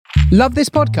Love this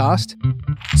podcast?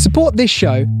 Support this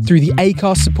show through the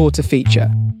Acast supporter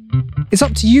feature. It's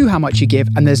up to you how much you give,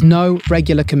 and there's no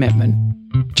regular commitment.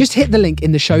 Just hit the link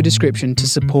in the show description to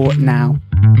support now.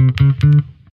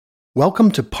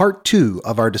 Welcome to part 2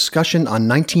 of our discussion on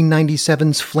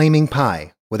 1997's Flaming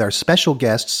Pie with our special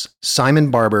guests Simon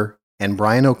Barber and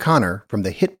Brian O'Connor from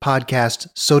the hit podcast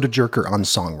Soda Jerker on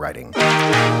Songwriting.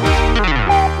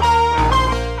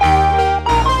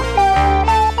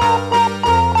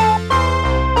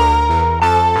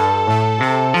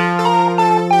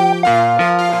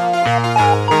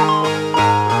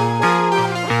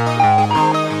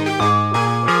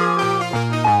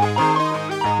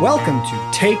 Welcome to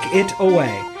Take It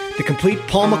Away, the complete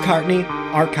Paul McCartney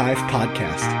archive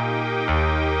podcast.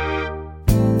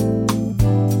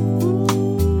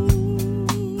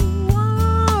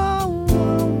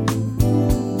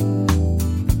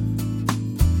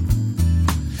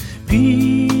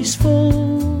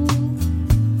 Peaceful,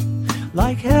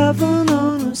 like heaven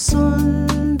on a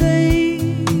Sunday.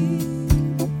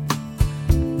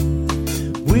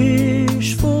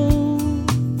 Wishful,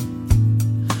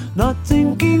 not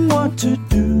thinking what to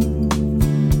do.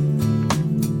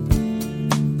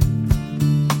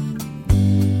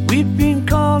 We've been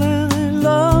calling it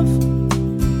love,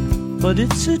 but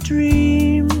it's a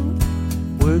dream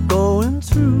we're going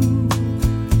through.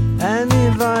 And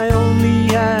if I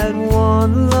only had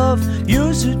one love,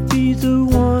 yours would be the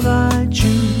one I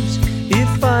choose.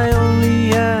 If I only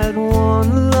had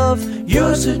one love,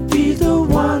 yours would be the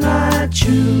one I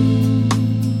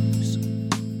choose.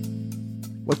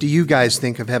 What do you guys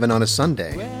think of Heaven on a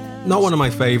Sunday? Not one of my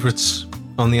favourites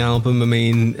on the album. I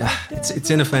mean, it's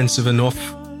inoffensive enough.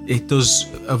 It does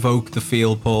evoke the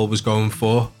feel Paul was going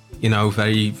for, you know,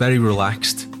 very, very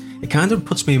relaxed. It kind of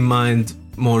puts me in mind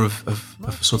more of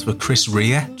sort of a Chris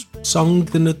Rea song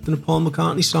than a Paul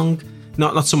McCartney song.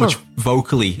 Not so much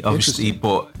vocally, obviously,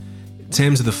 but in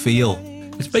terms of the feel.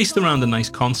 It's based around a nice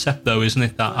concept, though, isn't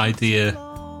it? That idea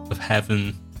of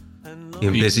heaven.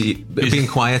 Being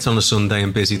quiet on a Sunday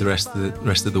and busy the rest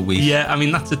of the week. Yeah, I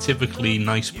mean, that's a typically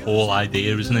nice Paul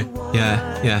idea, isn't it?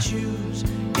 Yeah.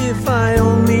 If I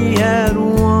only had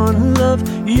one love,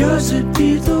 yours would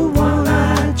be the one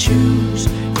I choose.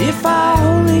 If I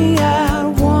only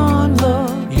had one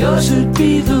love, yours would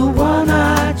be the one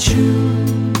I choose.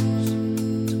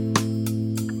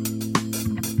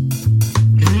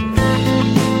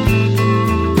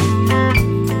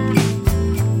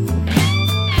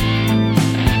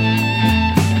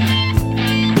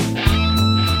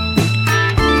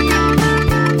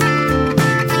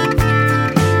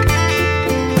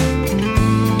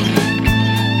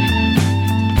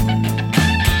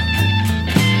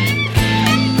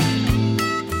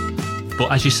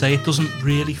 As you say, it doesn't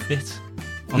really fit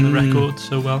on the record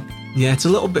so well. Yeah, it's a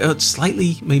little bit,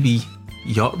 slightly maybe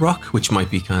yacht rock, which might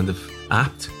be kind of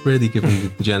apt, really,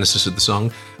 given the genesis of the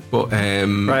song. But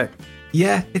Right.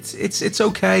 Yeah, it's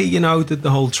okay. You know,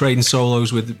 the whole trading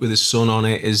solos with his son on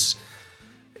it is,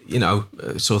 you know,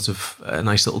 sort of a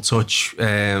nice little touch.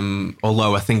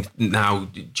 Although I think now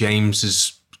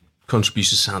James's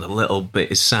contributions sound a little bit.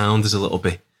 His sound is a little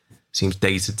bit seems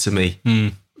dated to me.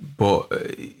 But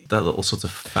that little sort of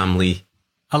family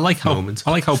moment.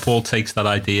 I like how Paul takes that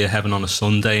idea, heaven on a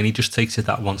Sunday, and he just takes it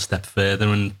that one step further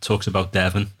and talks about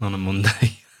Devon on a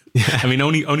Monday. Yeah. I mean,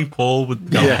 only Paul would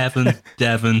go, heaven,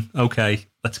 Devon, okay,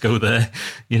 let's go there.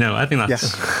 You know, I think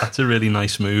that's a really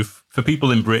nice move. For people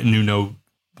in Britain who know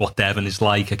what Devon is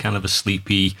like, a kind of a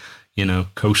sleepy, you know,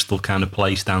 coastal kind of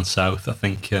place down south, I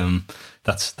think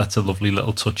that's a lovely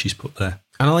little touch he's put there.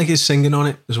 And I like his singing on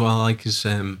it as well.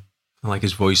 I like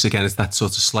his voice. Again, it's that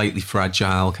sort of slightly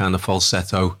fragile kind of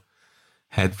falsetto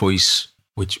head voice,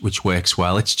 which works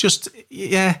well. It's just,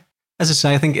 yeah, as I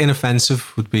say, I think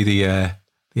inoffensive would be the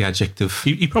adjective.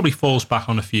 He probably falls back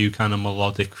on a few kind of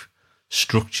melodic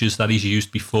structures that he's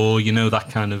used before, you know,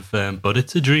 that kind of, but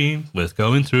it's a dream worth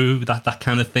going through, that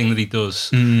kind of thing that he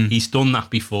does. He's done that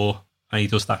before, and he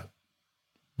does that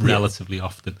relatively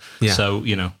often. Yeah. So,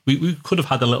 you know, we could have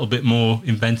had a little bit more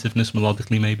inventiveness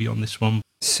melodically maybe on this one.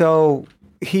 So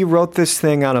he wrote this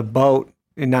thing on a boat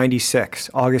in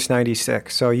August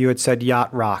 96. So you had said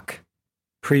yacht rock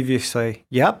previously.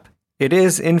 Yep, it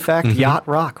is in fact yacht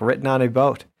rock written on a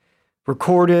boat.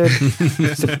 Recorded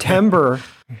September.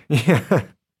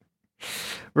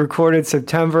 Recorded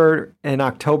September and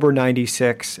October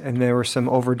 96. And there were some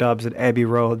overdubs at Abbey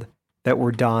Road that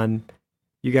were done.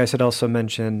 You guys had also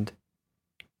mentioned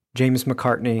James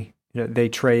McCartney. You know, they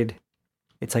trade.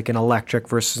 It's like an electric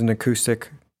versus an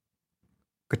acoustic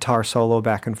guitar solo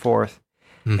back and forth.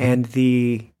 And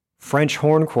the French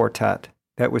horn quartet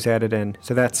that was added in.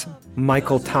 So that's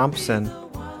Michael Thompson.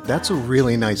 That's a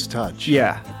really nice touch.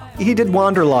 Yeah. He did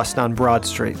Wanderlust on Broad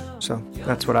Street. So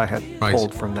that's what I had Right.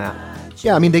 pulled from that.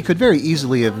 Yeah, I mean, they could very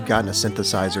easily have gotten a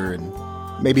synthesizer and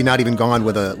maybe not even gone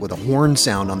with a horn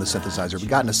sound on the synthesizer, but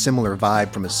gotten a similar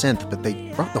vibe from a synth, but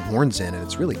they brought the horns in, and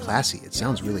it's really classy. It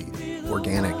sounds really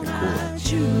organic and cool.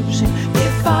 Choosing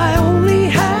if I only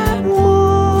had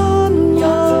one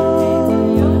love.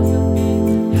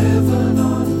 Heaven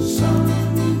on Sunday.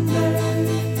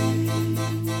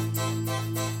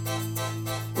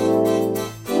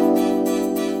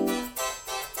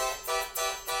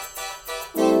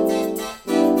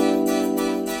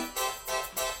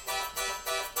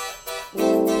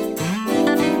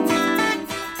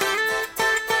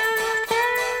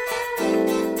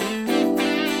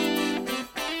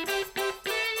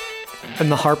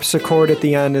 And the harpsichord at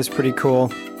the end is pretty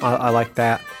cool. I like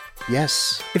that.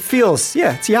 Yes. It feels,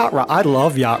 it's yacht rock. I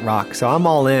love yacht rock, so I'm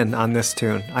all in on this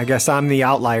tune. I guess I'm the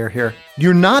outlier here.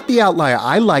 You're not the outlier.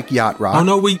 I like yacht rock. Oh,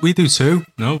 no, we do too.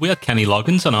 No, we had Kenny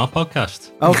Loggins on our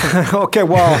podcast. Okay,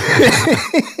 well,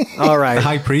 all The right.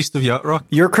 high priest of yacht rock.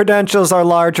 Your credentials are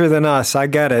larger than us. I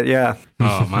get it, yeah.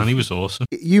 Oh, man, he was awesome.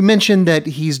 You mentioned that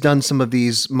he's done some of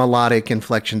these melodic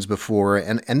inflections before,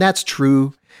 and that's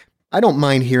true. I don't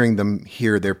mind hearing them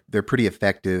here. They're pretty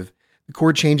effective. The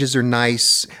chord changes are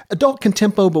nice. Adult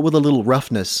contempo, but with a little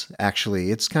roughness, actually.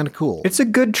 It's kind of cool. It's a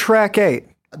good track 8.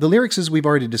 The lyrics, as we've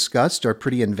already discussed, are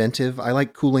pretty inventive. I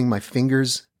like cooling my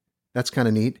fingers. That's kind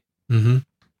of neat. Mm-hmm.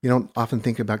 You don't often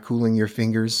think about cooling your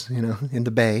fingers, in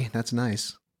the bay. That's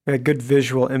nice. Yeah, good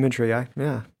visual imagery.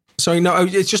 Yeah. So,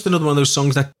 it's just another one of those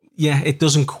songs that, it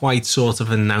doesn't quite sort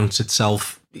of announce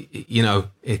itself.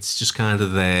 It's just kind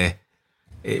of there.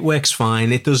 It works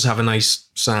fine. It does have a nice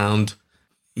sound.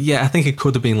 Yeah, I think it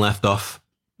could have been left off,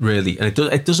 really. And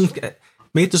it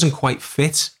doesn't quite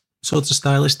fit sort of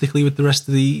stylistically with the rest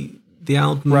of the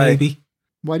album, Right. maybe.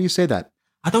 Why do you say that?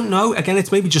 I don't know. Again,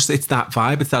 it's maybe just it's that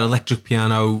vibe. It's that electric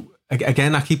piano.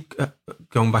 Again, I keep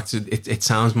going back to it. It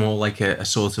sounds more like a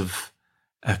sort of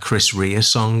a Chris Rea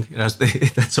song.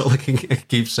 That's all I can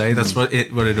keep saying. That's what it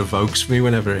evokes for me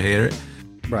whenever I hear it.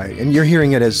 Right. And you're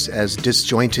hearing it as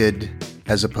disjointed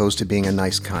as opposed to being a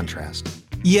nice contrast.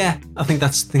 Yeah, I think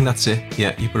that's it.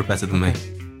 Yeah, you put it better than me.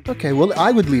 Okay, well,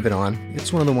 I would leave it on.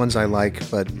 It's one of the ones I like,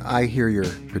 but I hear your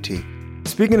critique.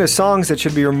 Speaking of songs that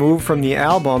should be removed from the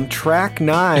album, track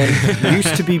 9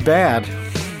 used to be bad.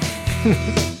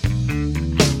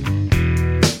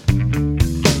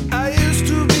 I used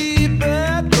to be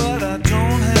bad, but I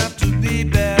don't have to be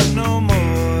bad no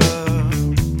more.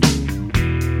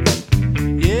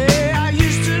 Yeah, I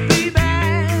used to be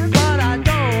bad, but I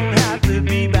don't have to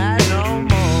be bad no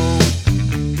more.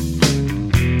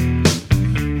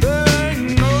 There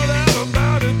ain't no doubt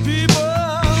about it, people.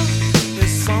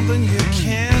 There's something you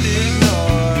can't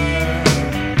ignore.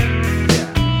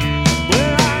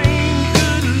 Well, I ain't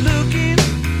good looking,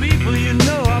 people. You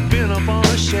know I've been up on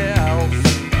a shelf.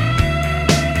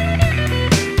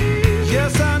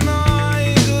 Yes, I know I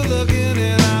ain't good looking,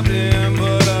 and I've been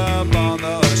put up on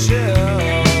the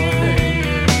shelf.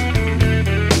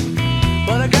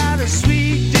 But I got a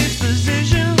sweet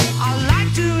disposition. I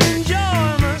like to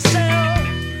enjoy myself.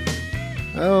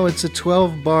 Oh, it's a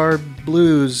 12-bar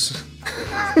blues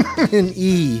in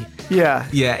E. Yeah.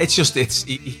 Yeah, it's just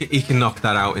he can knock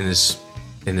that out in his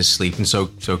sleep, and so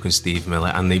can Steve Miller,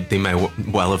 and they may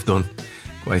well have done,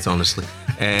 quite honestly.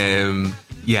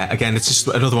 Yeah, again, it's just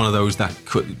another one of those that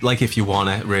could, like, if you want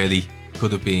it, really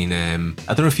could have been. I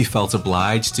don't know if you felt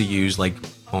obliged to use like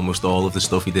almost all of the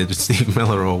stuff he did with Steve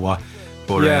Miller or what,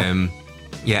 but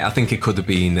Yeah. I think it could have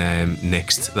been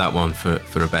nixed, that one, for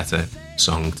a better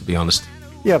song, to be honest.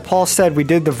 Yeah, Paul said we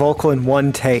did the vocal in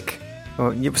one take. Well,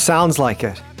 it sounds like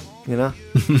it,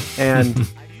 And,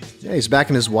 Yeah, he's back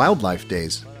in his wildlife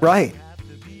days. right.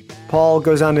 Paul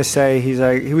goes on to say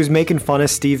he was making fun of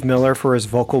Steve Miller for his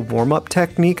vocal warm-up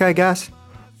technique, I guess.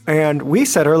 And we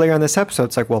said earlier in this episode,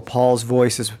 it's like, well, Paul's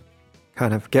voice is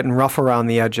kind of getting rough around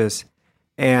the edges.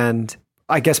 And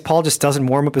I guess Paul just doesn't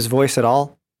warm up his voice at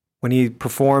all. When he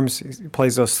performs, he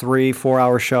plays those 3-4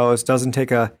 hour shows, doesn't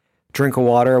take a drink of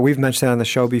water. We've mentioned that on the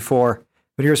show before.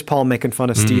 But here's Paul making fun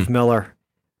of Steve Miller.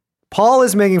 Paul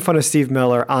is making fun of Steve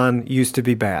Miller on Used to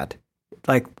Be Bad.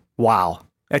 Like, wow.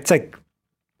 It's like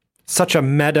such a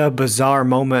meta, bizarre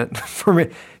moment for me.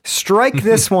 Strike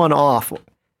this one off.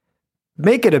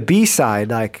 Make it a B-side.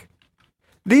 Like,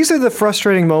 these are the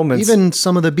frustrating moments. Even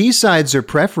some of the B-sides are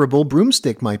preferable.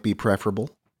 Broomstick might be preferable.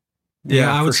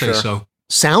 Yeah, I would for say sure. so.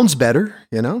 Sounds better,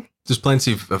 There's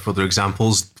plenty of other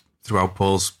examples throughout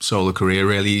Paul's solo career,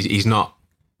 really. He's not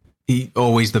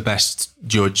always the best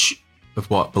judge of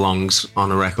what belongs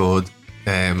on a record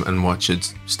and what should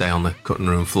stay on the cutting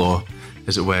room floor,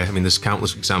 as it were. I mean, there's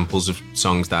countless examples of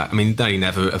songs that he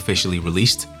never officially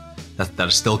released that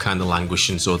are still kind of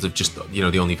languishing, sort of just,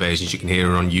 the only versions you can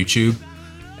hear are on YouTube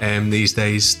these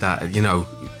days, that,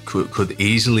 could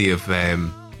easily have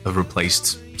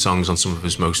replaced songs on some of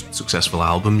his most successful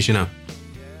albums,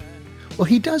 Well,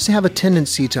 he does have a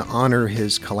tendency to honor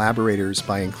his collaborators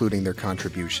by including their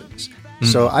contributions.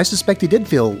 So I suspect he did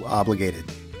feel obligated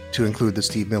to include the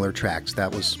Steve Miller tracks.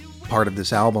 That was part of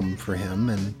this album for him,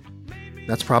 and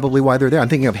that's probably why they're there. I'm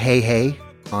thinking of Hey Hey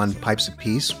on Pipes of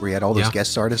Peace, where he had all those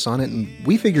guest artists on it, and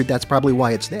we figured that's probably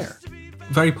why it's there.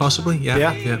 Very possibly,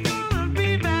 yeah.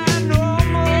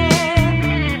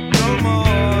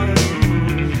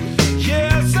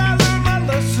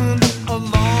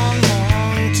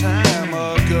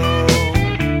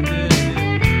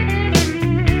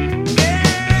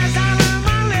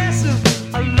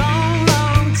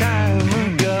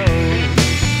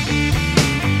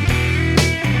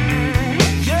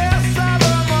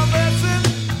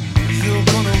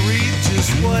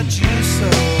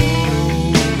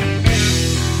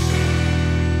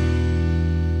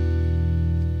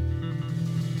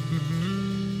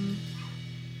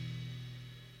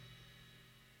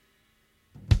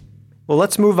 Well,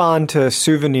 let's move on to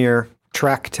Souvenir,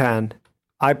 track 10.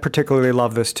 I particularly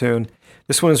love this tune.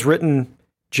 This one is written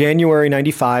January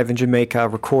 95 in Jamaica,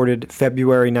 recorded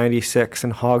February 96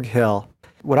 in Hog Hill.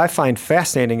 What I find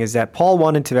fascinating is that Paul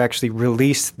wanted to actually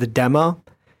release the demo,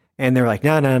 and they're like,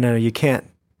 no, you can't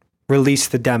release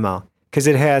the demo, because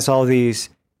it has all these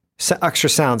extra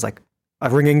sounds like a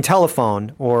ringing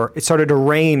telephone, or it started to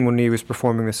rain when he was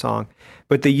performing the song.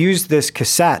 But they used this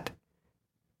cassette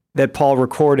that Paul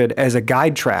recorded as a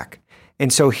guide track.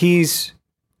 And so he's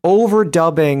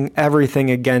overdubbing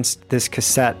everything against this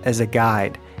cassette as a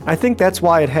guide. I think that's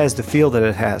why it has the feel that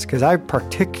it has, because I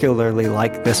particularly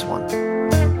like this one.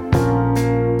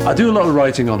 I do a lot of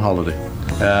writing on holiday,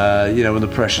 when the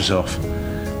pressure's off.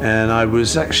 And I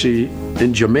was actually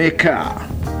in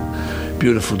Jamaica,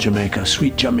 beautiful Jamaica,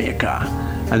 sweet Jamaica.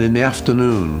 And in the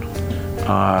afternoon,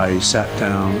 I sat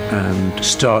down and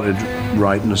started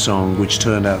writing a song which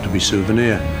turned out to be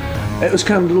Souvenir. It was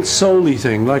kind of a little soul-y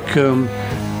thing, like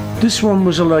this one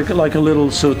was like a little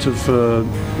sort of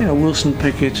Wilson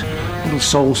Pickett, little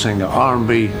soul singer,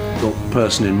 R&B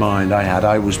person in mind.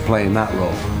 I was playing that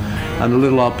role, and a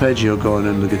little arpeggio going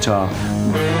in the guitar.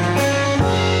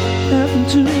 Having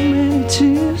too many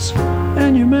tears,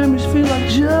 and your memories feel like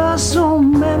just so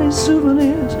many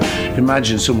souvenirs.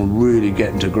 Imagine someone really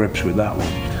getting to grips with that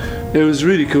one. It was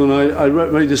really cool, and I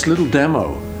made this little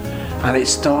demo, and it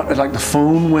started like the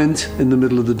phone went in the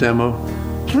middle of the demo,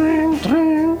 tring,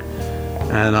 tring,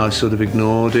 and I sort of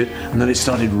ignored it, and then it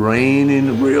started raining,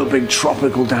 a real big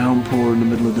tropical downpour in the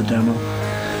middle of the demo.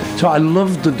 So I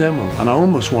loved the demo, and I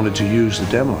almost wanted to use the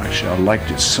demo, actually. I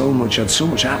liked it so much, it had so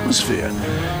much atmosphere.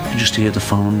 You could just hear the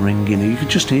phone ringing, you could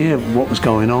just hear what was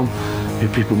going on.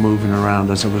 People moving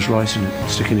around as I was writing it,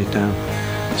 sticking it down.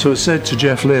 So I said to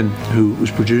Jeff Lynne, who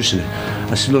was producing it,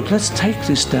 I said, look, let's take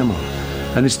this demo,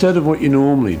 and instead of what you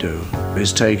normally do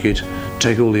is take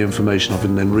all the information off it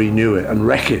and then renew it and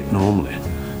wreck it normally,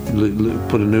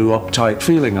 put a new uptight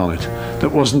feeling on it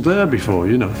that wasn't there before,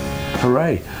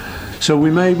 hooray. So we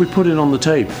put it on the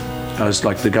tape as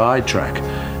like the guide track,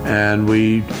 and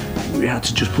we had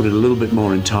to just put it a little bit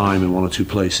more in time in one or two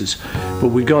places, but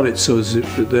we got it so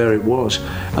that there it was.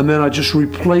 And then I just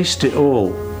replaced it all,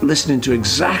 listening to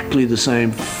exactly the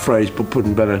same phrase but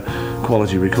putting better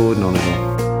quality recording on it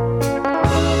all.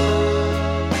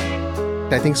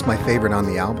 I think it's my favorite on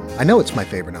the album. I know it's my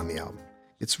favorite on the album.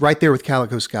 It's right there with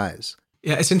Calico Skies.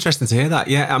 Yeah, it's interesting to hear that.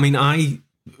 Yeah, I mean,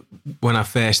 when I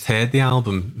first heard the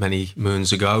album many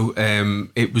moons ago,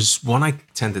 it was one I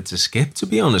tended to skip, to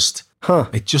be honest.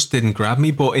 It just didn't grab me.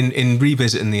 But in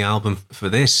revisiting the album for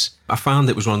this, I found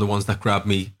it was one of the ones that grabbed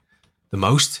me the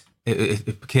most.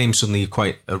 It became suddenly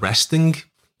quite arresting.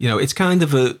 It's kind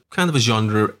of a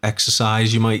genre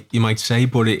exercise, you might say,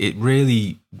 but it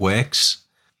really works.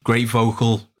 Great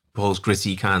vocal, Paul's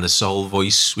gritty kind of soul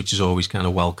voice, which is always kind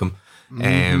of welcome.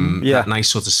 That nice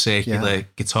sort of circular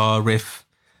guitar riff.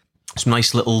 Some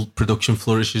nice little production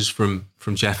flourishes from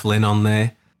Jeff Lynne on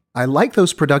there. I like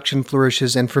those production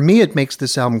flourishes, and for me it makes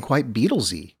this album quite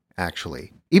Beatlesy,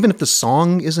 actually. Even if the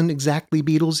song isn't exactly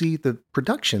Beatlesy, the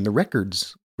production, the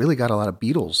records, really got a lot of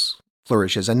Beatles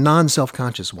flourishes, and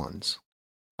non-self-conscious ones.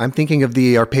 I'm thinking of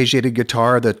the arpeggiated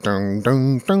guitar, the dung,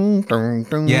 dung, dung, dung,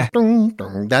 dung, dung,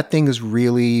 dung. That thing is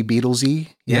really Beatlesy.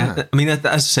 Yeah. I mean, as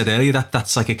I said earlier,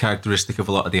 that's like a characteristic of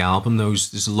a lot of the album.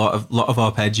 There's a lot of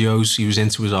arpeggios. He was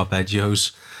into his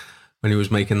arpeggios. when he was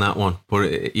making that one.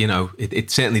 But it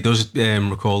certainly does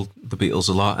recall the Beatles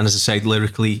a lot. And as I say,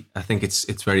 lyrically, I think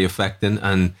it's very affecting.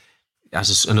 And as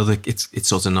it's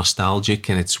sort of nostalgic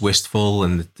and it's wistful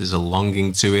and there's a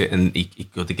longing to it. And he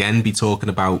could again be talking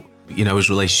about his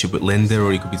relationship with Linda,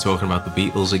 or he could be talking about the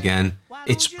Beatles again.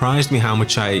 It surprised me how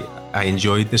much I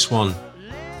enjoyed this one.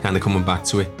 Kind of coming back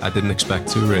to it, I didn't expect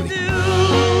to really.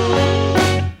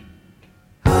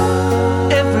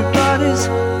 Everybody's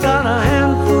got a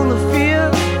handful of fear,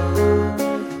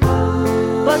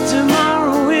 but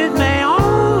tomorrow it may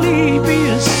only be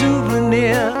a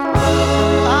souvenir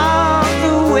of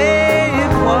the way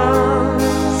it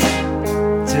was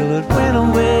till it went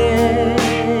away.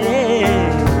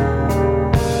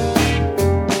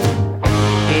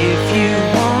 If you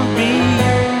want me,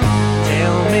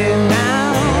 tell me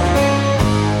now.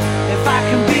 If I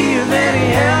can be of any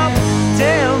help,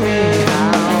 tell me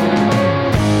how.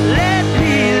 Let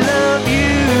me love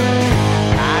you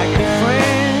like a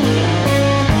friend.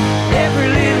 Every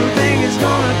little thing is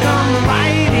gonna come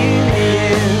right in the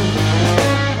end.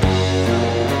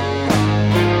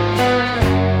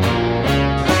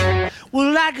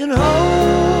 Well, I can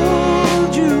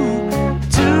hold you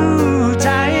too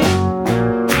tight.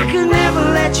 I could never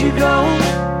let you go,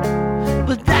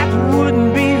 but that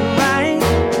wouldn't be right.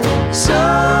 So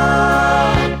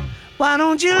why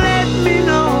don't you let me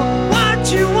know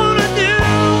what you wanna do?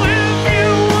 If you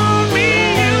want me,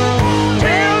 you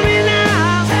tell me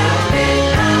now.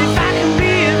 If I can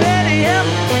be of any help,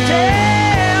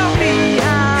 tell me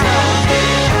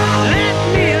how. Let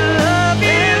me love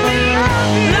you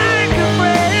like a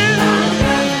friend.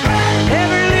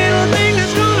 Every little thing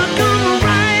is gonna come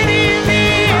right in the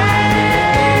end.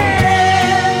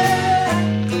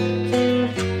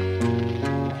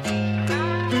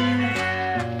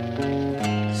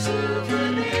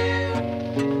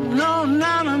 No,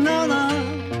 not another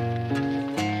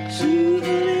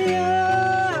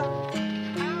souvenir.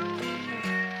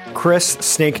 Chris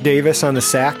Snake Davis on the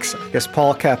sax. I guess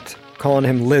Paul kept calling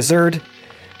him Lizard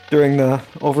during the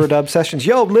overdub sessions.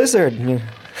 Yo, Lizard!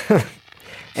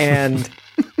 And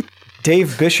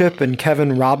Dave Bishop and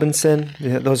Kevin Robinson.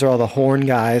 Yeah, those are all the horn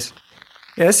guys.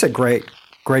 Yeah, it's a great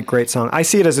song. I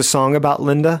see it as a song about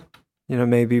Linda.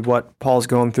 Maybe what Paul's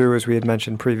going through, as we had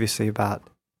mentioned previously, about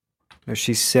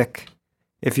she's sick.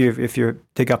 If you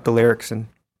dig up the lyrics and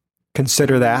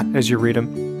consider that as you read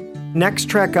them. Next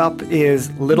track up is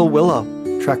Little Willow,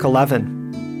 track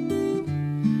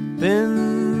 11.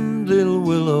 Bend, little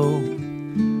willow,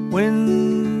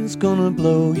 wind's gonna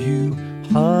blow you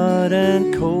hot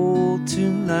and cold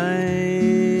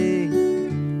tonight.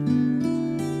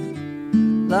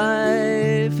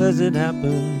 Life as it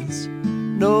happens,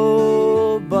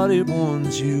 nobody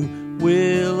warns you.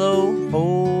 Willow,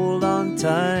 hold on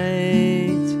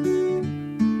tight.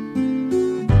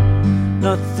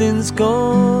 Nothing's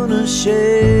gonna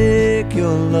shake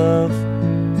your love,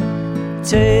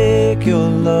 take your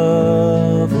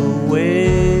love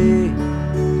away.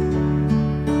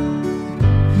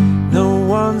 No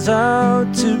one's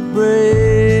out to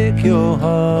break your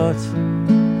heart,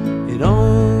 it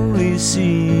only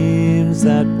seems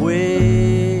that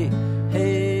way.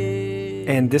 Hey.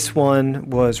 And this one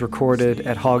was recorded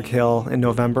at Hog Hill in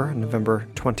November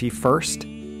 21st.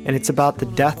 And it's about the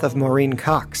death of Maureen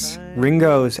Cox,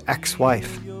 Ringo's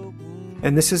ex-wife.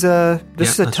 And this is a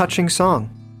touching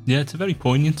song. Yeah, it's a very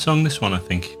poignant song, this one, I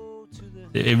think.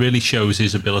 It really shows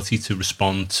his ability to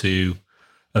respond to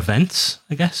events,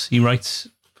 I guess. He writes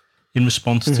in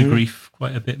response to grief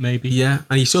quite a bit, maybe. Yeah,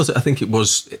 and I think it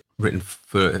was written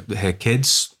for her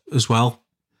kids as well.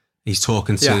 He's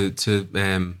talking to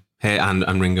her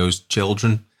and Ringo's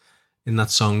children in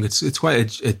that song. It's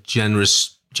quite a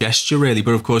generous gesture, really.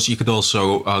 But of course, you could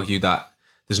also argue that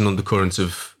there's an undercurrent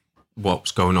of what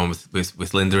was going on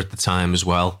with Linda at the time as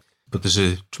well. But there's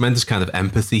a tremendous kind of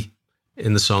empathy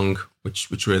in the song,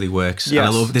 which really works. Yes.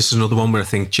 And I love, this is another one where I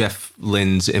think Jeff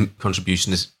Lynne's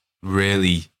contribution is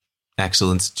really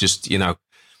excellent. Just,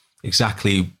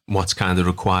 exactly what's kind of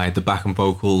required. The backing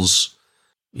vocals,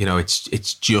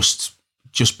 it's just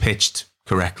pitched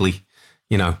correctly,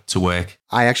 to work.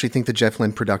 I actually think the Jeff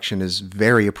Lynne production is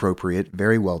very appropriate,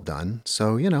 very well done.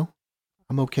 So,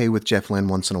 I'm okay with Jeff Lynne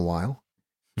once in a while.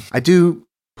 I do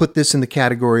put this in the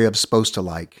category of supposed to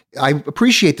like. I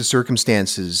appreciate the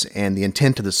circumstances and the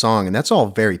intent of the song, and that's all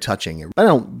very touching. I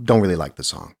don't really like the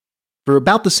song for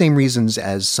about the same reasons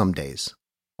as Some Days,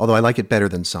 although I like it better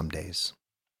than Some Days.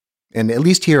 And at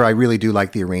least here, I really do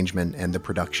like the arrangement and the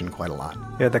production quite a lot.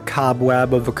 Yeah, the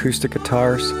cobweb of acoustic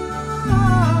guitars.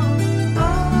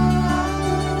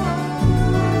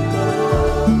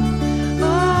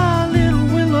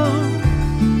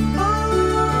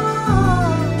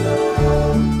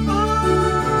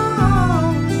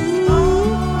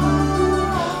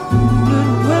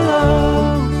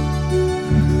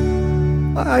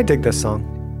 I dig this song.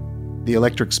 The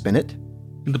Electric Spinet.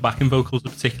 The backing vocals are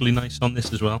particularly nice on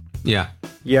this as well. Yeah.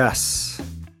 Yes.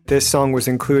 This song was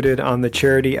included on the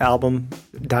charity album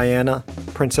Diana,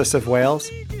 Princess of Wales.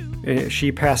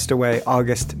 She passed away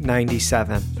August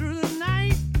 97. Through the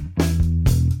night,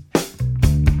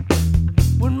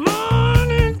 when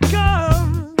morning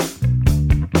comes,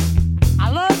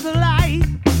 I love the light.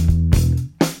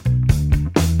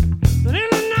 But in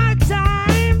the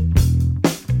nighttime,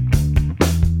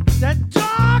 that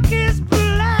dark is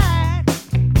black.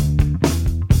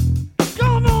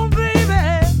 Come on,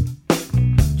 baby,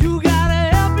 you gotta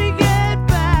help me get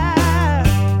back.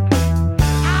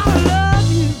 I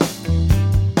love you.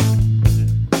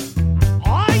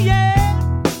 Oh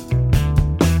yeah,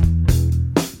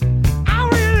 I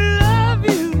really love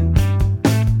you.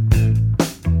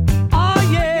 Oh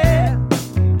yeah.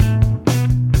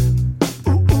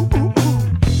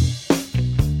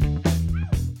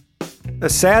 A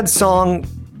sad song,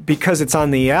 because it's on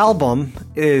the album,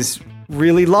 is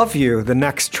Really Love You, the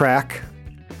next track.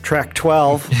 Track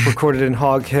 12, recorded in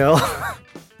Hog Hill,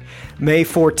 May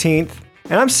 14th.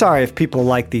 And I'm sorry if people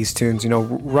like these tunes,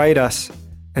 write us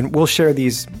and we'll share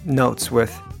these notes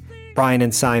with Brian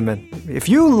and Simon. If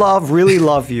you really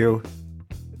love you,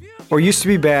 or used to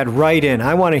be bad, write in.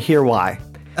 I want to hear why.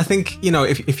 I think,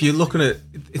 if you're looking at,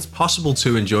 it's possible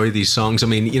to enjoy these songs. I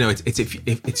mean,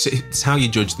 it's how you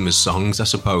judge them as songs, I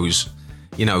suppose.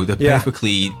 They're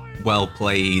perfectly well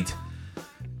played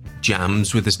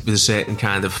jams with a certain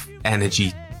kind of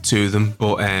energy to them.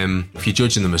 But if you're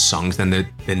judging them as songs, then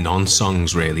they're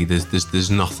non-songs really.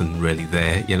 There's nothing really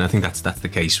there. I think that's the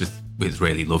case with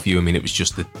Really Love You. I mean, it was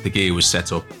just the gear was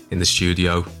set up in the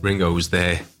studio. Ringo was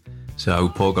there. So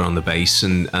Paul got on the bass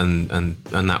and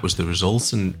that was the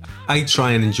result. And I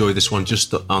try and enjoy this one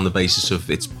just on the basis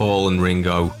of it's Paul and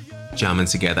Ringo jamming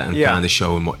together and kind of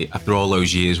showing what, after all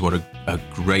those years, what a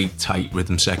great tight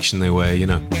rhythm section they were,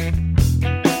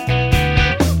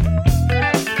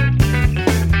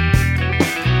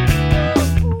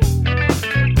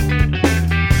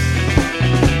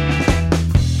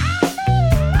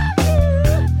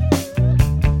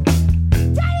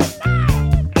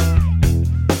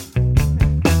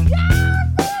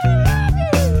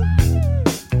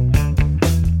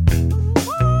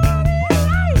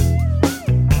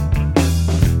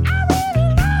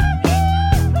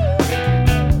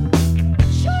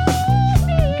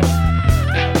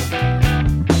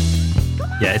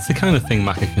 It's the kind of thing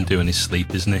Macca can do in his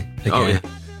sleep, isn't he? Again. Oh, yeah.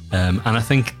 And I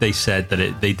think they said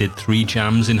that they did 3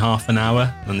 jams in half an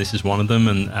hour, and this is one of them,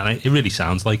 and it really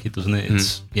sounds like it, doesn't it?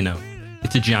 It's,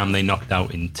 it's a jam they knocked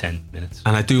out in 10 minutes.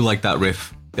 And I do like that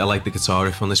riff. I like the guitar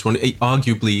riff on this one.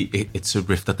 Arguably, it's a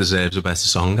riff that deserves a better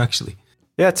song, actually.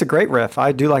 Yeah, it's a great riff.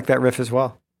 I do like that riff as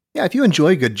well. Yeah, if you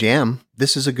enjoy a good jam,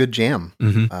 this is a good jam.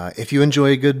 Mm-hmm. If you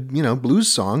enjoy a good,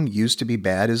 blues song, Used to Be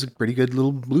Bad is a pretty good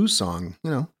little blues song,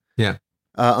 Yeah.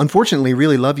 Unfortunately,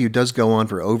 Really Love You does go on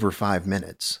for over 5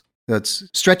 minutes. That's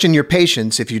stretching your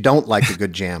patience if you don't like a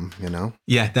good jam,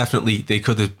 Yeah, definitely. They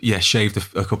could have shaved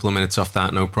a couple of minutes off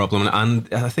that, no problem.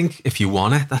 And I think if you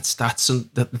want it, I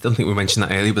don't think we mentioned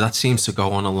that earlier, but that seems to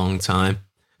go on a long time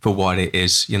for what it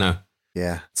is,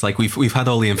 Yeah. It's like we've had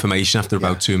all the information after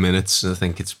about 2 minutes. I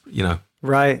think it's,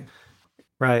 Right.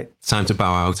 it's time to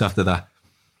bow out after that.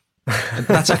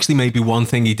 That's actually maybe one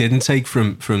thing he didn't take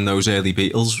from those early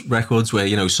Beatles records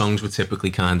where, songs were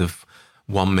typically kind of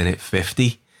 1 minute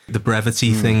 50. The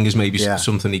brevity thing is maybe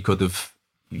something he could have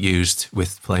used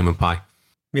with Flamin' Pie.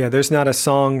 Yeah, there's not a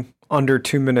song under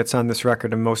 2 minutes on this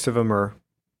record, and most of them are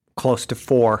close to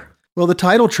 4. Well, the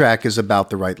title track is about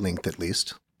the right length, at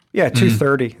least. Yeah,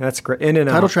 2:30. That's great. In and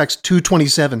out. Title track's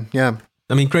 2:27. Yeah.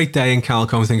 I mean, Great Day and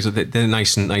Calico, things they're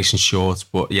nice and short,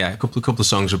 but yeah, a couple of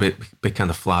songs are a bit kind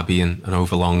of flabby and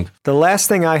overlong. The last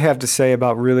thing I have to say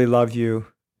about Really Love You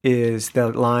is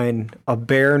that line, "A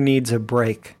bear needs a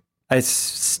break." It's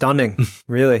stunning,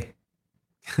 really.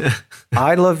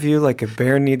 I love you like a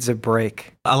bear needs a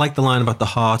break. I like the line about the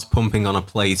heart pumping on a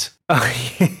plate. Oh,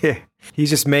 yeah. He's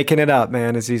just making it up,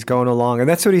 man, as he's going along. And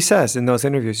that's what he says in those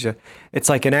interviews. It's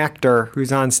like an actor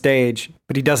who's on stage,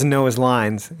 but he doesn't know his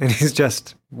lines, and he's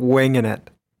just winging it.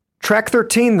 Track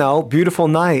 13, though, Beautiful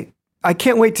Night. I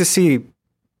can't wait to see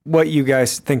what you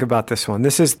guys think about this one.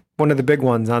 This is one of the big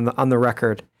ones on the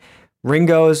record.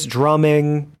 Ringo's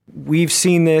drumming. We've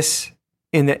seen this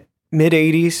in the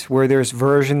mid-'80s, where there's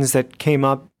versions that came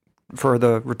up for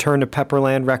the Return to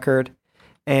Pepperland record.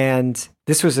 And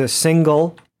this was a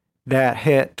single that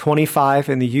hit 25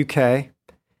 in the UK,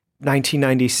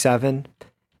 1997.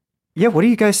 Yeah, what do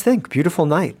you guys think? Beautiful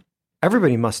Night.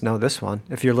 Everybody must know this one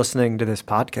if you're listening to this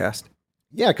podcast.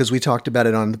 Yeah, because we talked about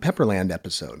it on the Pepperland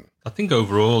episode. I think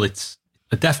overall it's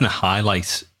a definite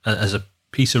highlight as a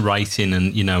piece of writing,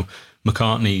 and, you know,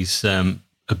 McCartney's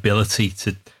ability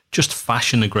to just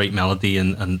fashion a great melody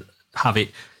and have it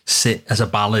sit as a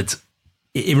ballad.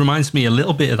 It reminds me a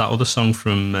little bit of that other song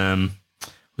from,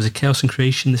 was it Chaos and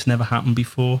Creation, This Never Happened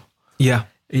Before? Yeah.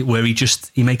 Where he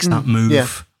makes that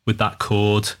move with that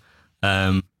chord.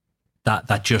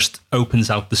 That just opens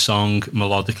out the song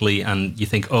melodically, and you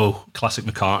think, oh, classic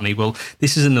McCartney. Well,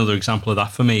 this is another example of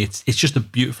that for me. It's just a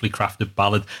beautifully crafted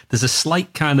ballad. There's a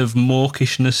slight kind of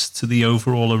mawkishness to the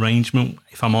overall arrangement,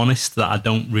 if I'm honest, that I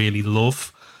don't really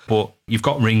love. But you've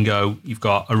got Ringo, you've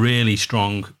got a really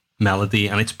strong melody,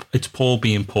 and it's Paul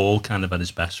being Paul kind of at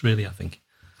his best, really, I think.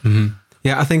 Mm-hmm.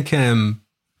 Yeah, I think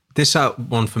this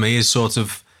one for me is sort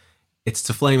of, it's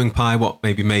to Flaming Pie what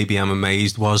maybe I'm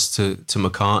Amazed was to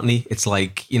McCartney. It's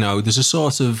like, you know, there's a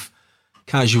sort of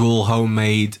casual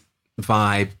homemade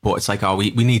vibe, but it's like, oh,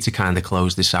 we need to kind of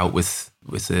close this out with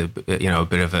a, you know, a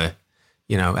bit of a,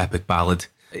 you know, epic ballad.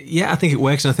 Yeah, I think it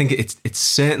works, and I think it's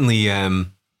certainly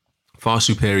far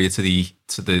superior to the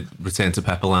Return to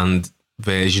Pepperland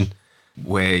version,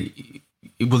 where,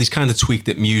 well, he's kind of tweaked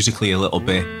it musically a little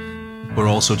bit, but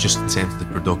also just in terms of the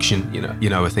production, you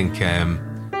know, I think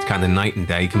it's kind of night and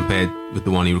day compared with the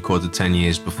one he recorded 10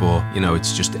 years before. You know,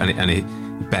 it's just, and it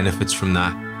benefits from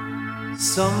that.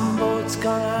 Some boats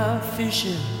gone out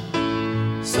fishing,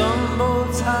 some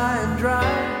boats high and dry,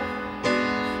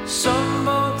 some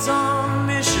boats on a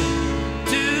mission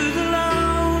to the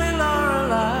lonely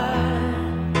Lorelei.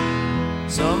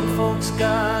 Some folks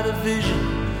got a vision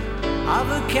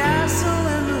of a castle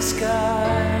in the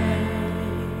sky,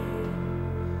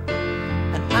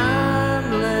 and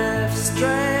I'm left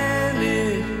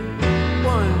stranded,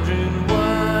 wondering why.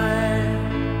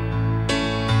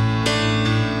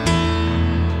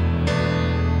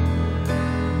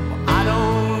 Well, I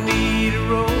don't need a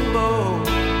rowboat,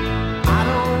 I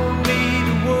don't need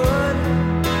wood.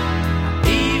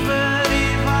 Even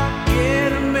if I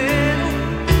get a medal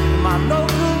in my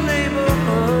local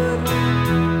neighborhood,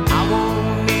 I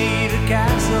won't need a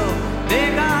castle. They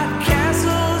got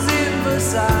castles in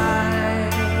Versailles.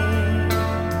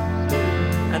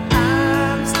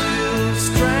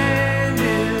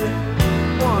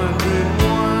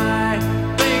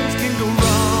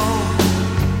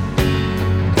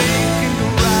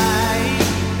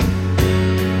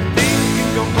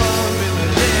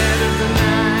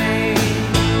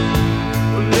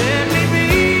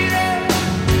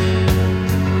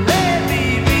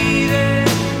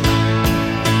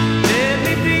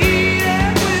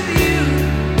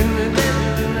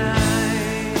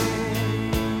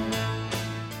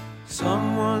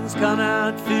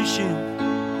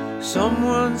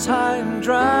 Someone's high and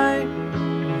dry,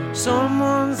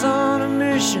 someone's on a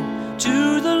mission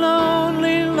to the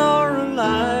lonely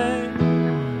Lorelei.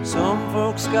 Some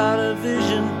folks got a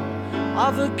vision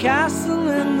of a castle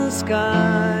in the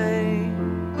sky,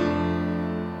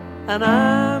 and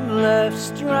I'm left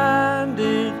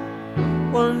stranded,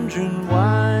 wondering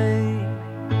why.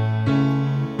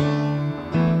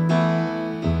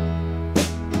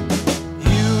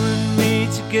 You and me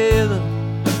together,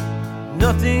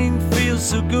 nothing feels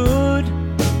so good.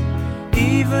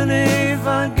 Even if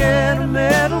I get a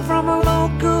medal from a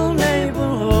local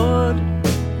neighborhood,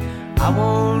 I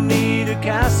won't need a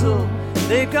castle.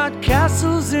 They got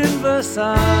castles in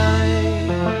Versailles,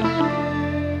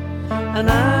 and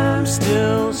I'm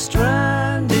still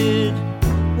stranded,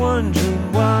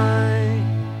 wondering why.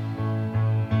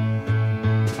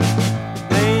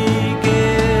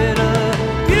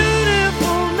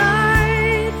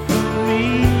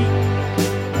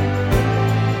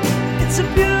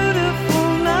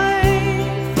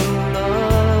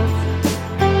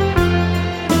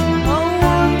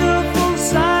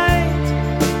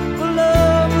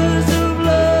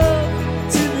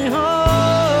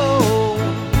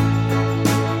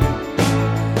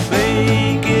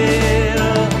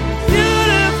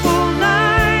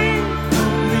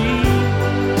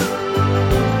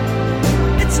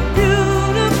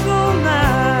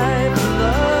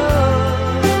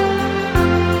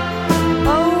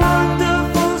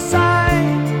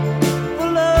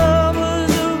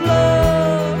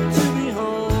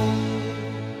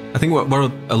 I think what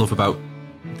I love about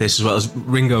this as well is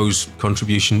Ringo's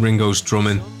contribution. Ringo's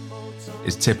drumming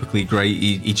is typically great.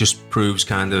 He just proves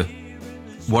kind of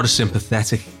what a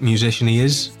sympathetic musician he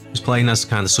is. He's playing as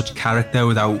kind of such a character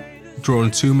without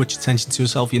drawing too much attention to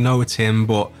himself. You know it's him,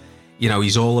 but you know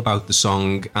he's all about the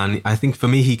song. And I think for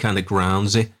me he kind of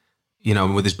grounds it, you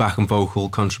know, with his back and vocal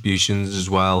contributions as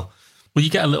well. Well, you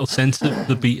get a little sense of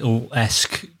the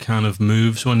Beatle-esque kind of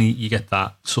moves when you get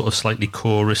that sort of slightly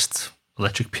chorused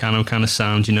electric piano kind of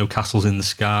sound. You know, Castles in the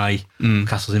Sky,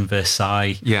 Castles in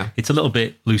Versailles. Yeah. It's a little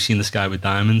bit Lucy in the Sky with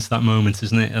Diamonds, that moment,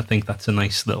 isn't it? I think that's a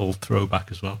nice little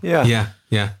throwback as well. Yeah.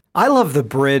 Yeah. I love the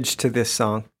bridge to this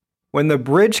song. When the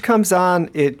bridge comes on,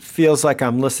 it feels like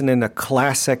I'm listening to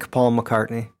classic Paul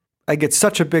McCartney. I get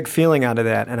such a big feeling out of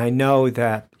that, and I know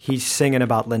that he's singing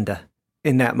about Linda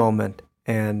in that moment,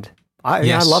 and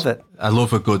I love it. I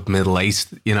love a good middle eight,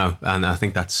 you know, and I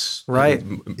think that's right.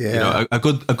 You know, a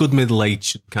good middle eight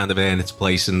should kind of earn its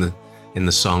place in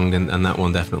the song, and that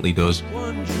one definitely does.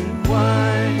 Wondering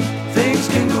why things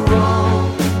can go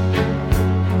wrong,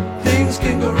 things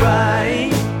can go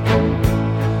right,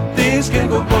 things can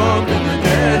go bump in the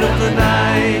dead of the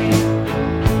night.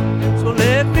 So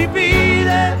let me be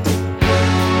there,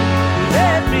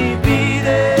 let me be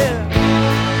there,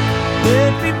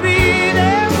 let me be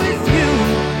there with you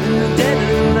in the dead of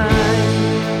the night.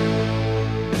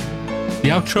 The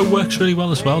outro works really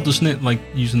well as well, doesn't it? Like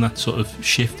using that sort of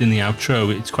shift in the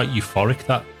outro, it's quite euphoric,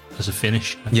 that as a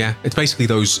finish. Yeah, it's basically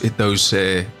those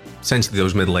essentially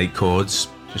those middle eight chords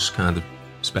just kind of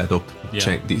sped up,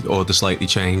 the order slightly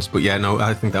changed. But yeah, no,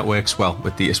 I think that works well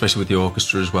especially with the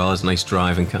orchestra as well. There's a nice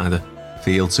driving kind of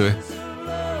feel to it.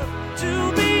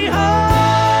 To be home.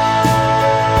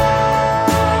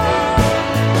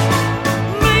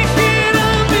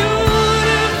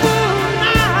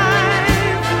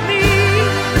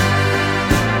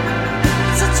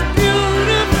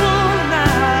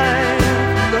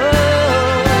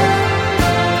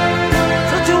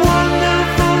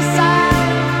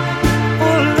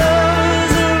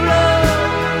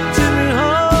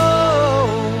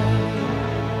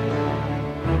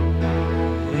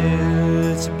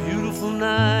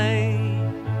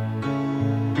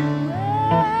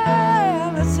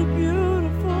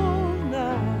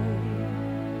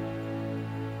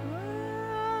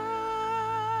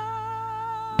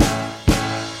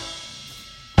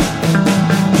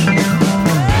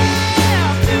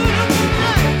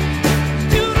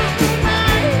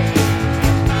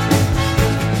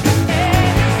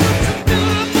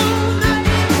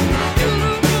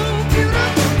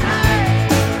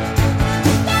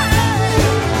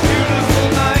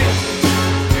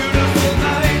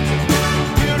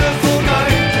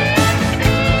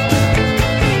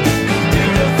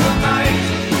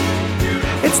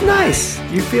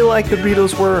 You feel like the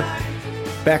Beatles were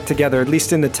back together, at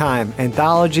least in the time.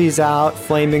 Anthology's out,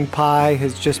 Flaming Pie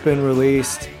has just been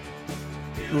released.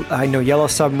 I know Yellow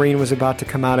Submarine was about to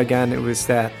come out again. It was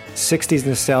that 60s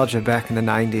nostalgia back in the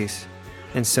 90s.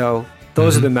 And so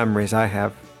those are the memories I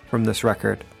have from this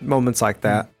record, moments like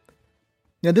that.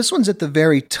 Yeah, this one's at the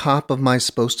very top of my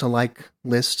supposed to like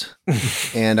list.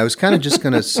 And I was kind of just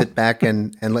going to sit back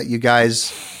and let you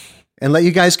guys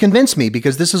convince me,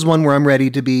 because this is one where I'm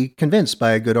ready to be convinced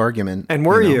by a good argument. And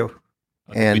were you?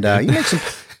 And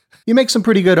you make some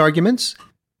pretty good arguments.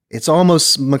 It's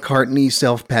almost McCartney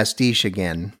self-pastiche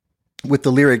again, with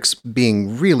the lyrics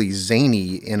being really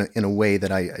zany in a way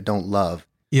that I don't love.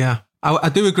 Yeah, I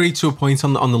do agree to a point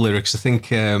on the lyrics. I think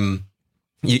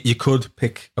you could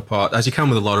pick apart, as you can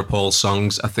with a lot of Paul's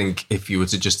songs. I think if you were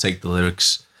to just take the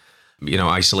lyrics, you know,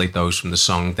 isolate those from the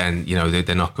song, then, you know,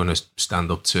 they're not going to stand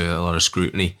up to a lot of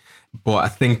scrutiny. But I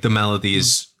think the melody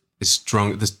is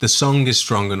strong. The song is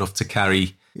strong enough to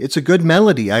carry. It's a good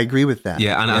melody. I agree with that.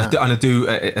 Yeah, and I do,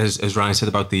 as Ryan said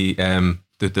about the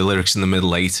lyrics in the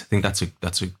middle eight, I think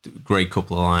that's a great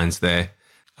couple of lines there.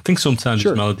 I think sometimes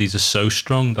melodies are so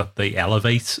strong that they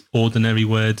elevate ordinary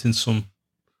words in some.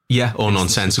 Yeah, or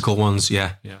nonsensical ones.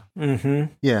 Yeah.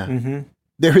 Mm-hmm. Yeah. Mm-hmm.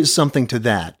 There is something to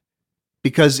that,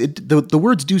 because the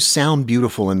words do sound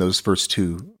beautiful in those first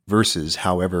two verses,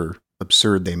 however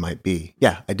absurd they might be.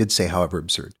 Yeah, I did say however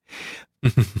absurd.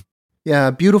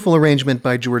 Yeah, beautiful arrangement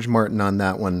by George Martin on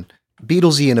that one.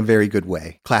 Beatlesy in a very good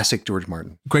way. Classic George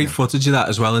Martin. Great footage of that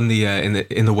as well in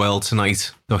the World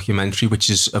Tonight documentary, which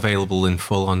is available in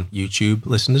full on YouTube,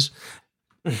 listeners.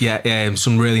 Yeah,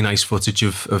 some really nice footage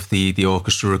of the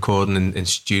orchestra recording in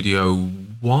Studio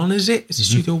One. Is it? Is it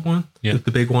Studio One? Yeah, the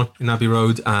big one in Abbey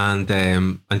Road, and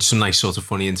some nice sort of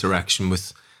funny interaction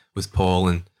with Paul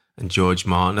and George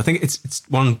Martin. I think it's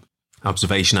one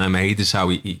observation I made is how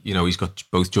he's got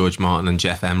both George Martin and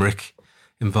Geoff Emerick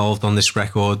involved on this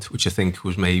record, which I think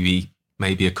was maybe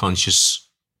a conscious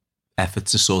effort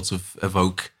to sort of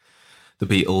evoke the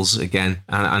Beatles again.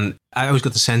 And I always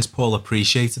got the sense Paul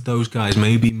appreciated those guys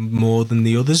maybe more than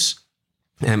the others,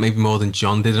 maybe more than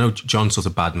John did. I know John sort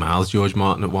of bad-mouthed George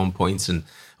Martin at one point, and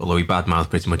although he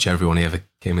bad-mouthed pretty much everyone he ever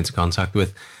came into contact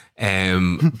with,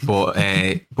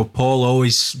 But Paul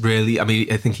always really, I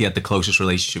mean, I think he had the closest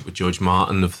relationship with George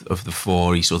Martin of the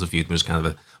four. He sort of viewed him as kind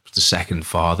of the second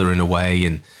father in a way,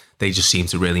 and they just seemed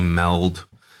to really meld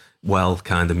well,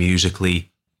 kind of musically.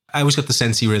 I always got the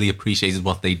sense he really appreciated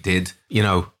what they did,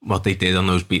 what they did on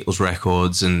those Beatles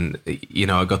records. And,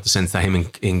 I got the sense that him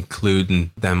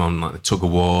including them on like Tug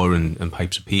of War and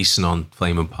Pipes of Peace and on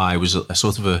Flamin' Pie was a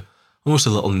sort of almost a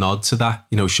little nod to that,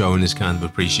 showing this kind of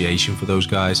appreciation for those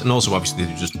guys. And also, obviously,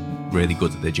 they were just really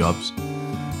good at their jobs.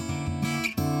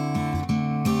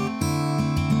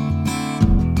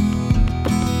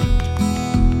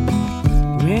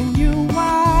 When you're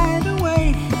wide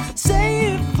awake,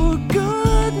 say it for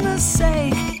goodness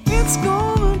sake. It's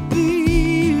gonna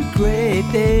be a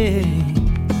great day.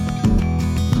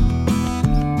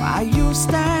 While you're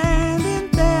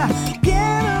standing there,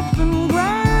 get up and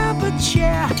grab a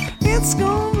chair. It's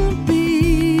gonna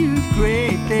be a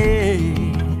great day.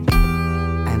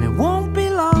 And it won't be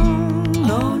long.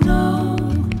 Oh no,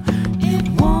 it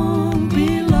won't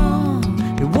be long.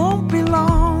 It won't be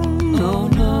long. Oh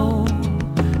no,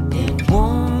 it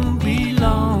won't be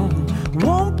long.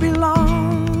 Won't be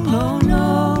long. Oh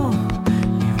no,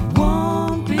 it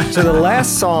won't be long. So the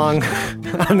last song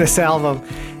on this album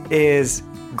is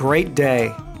Great Day,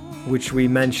 which we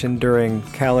mentioned during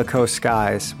Calico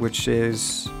Skies, which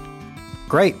is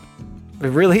great. It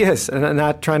really is. And I'm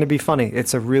not trying to be funny.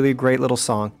 It's a really great little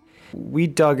song. We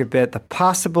dug a bit. The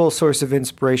possible source of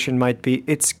inspiration might be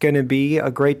It's Gonna Be a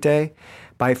Great Day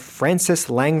by Francis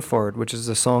Langford, which is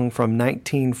a song from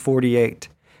 1948.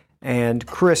 And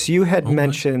Chris, you had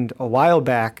mentioned a while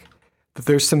back that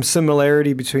there's some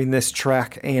similarity between this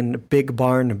track and Big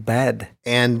Barn Bed.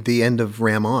 And the end of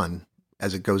Ram On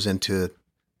as it goes into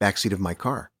Backseat of My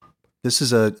Car. This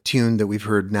is a tune that we've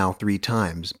heard now 3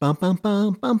 times. Bum, bum,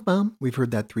 bum, bum, bum. We've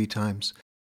heard that 3 times.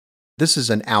 This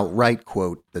is an outright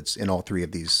quote that's in all 3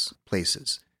 of these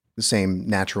places. The same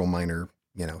natural minor,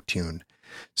 tune.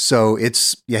 So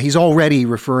he's already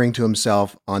referring to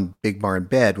himself on Big Barn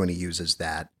Bed when he uses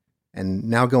that. And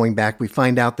now going back, we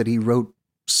find out that he wrote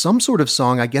some sort of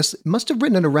song. I guess it must have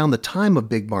written it around the time of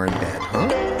Big Barn Bed, huh?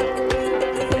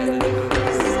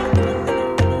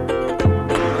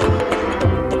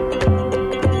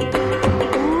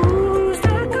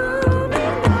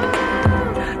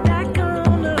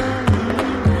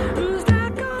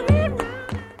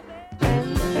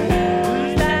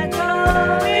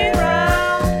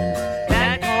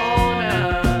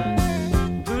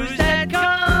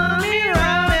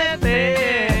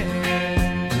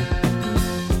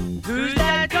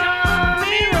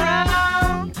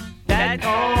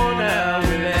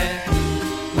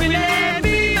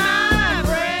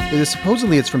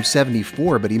 Supposedly it's from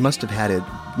 74, but he must have had it,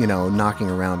 knocking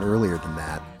around earlier than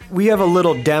that. We have a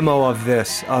little demo of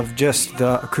this, of just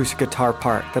the acoustic guitar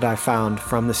part that I found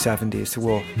from the 70s.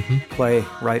 We'll play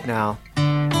right now.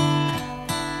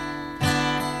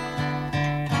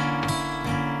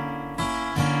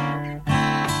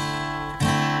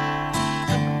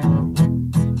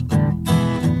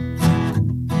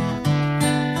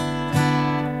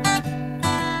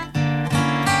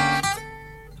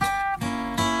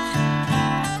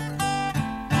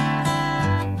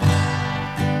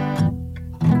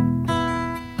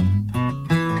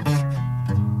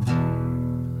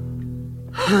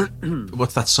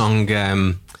 What's that song?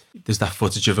 There's that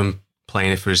footage of him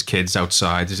playing it for his kids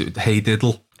outside. Is it Hey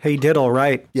Diddle? Hey Diddle,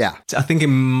 right. Yeah. I think it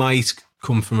might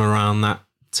come from around that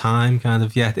time, kind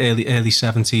of, early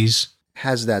 70s.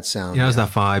 Has that sound. Has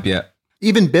that vibe, yeah.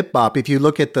 Even Bip Bop, if you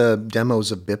look at the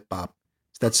demos of Bip Bop,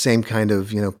 it's that same kind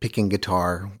of, picking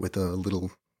guitar with a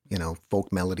little,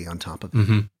 folk melody on top of it.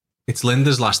 Mm-hmm. It's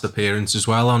Linda's last appearance as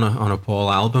well on a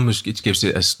Paul album. It gives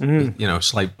it a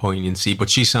slight poignancy, but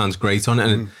she sounds great on it,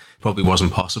 and it probably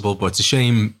wasn't possible. But it's a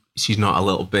shame she's not a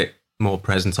little bit more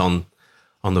present on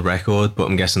the record. But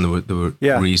I'm guessing there were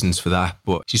reasons for that.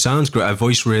 But she sounds great. Her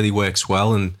voice really works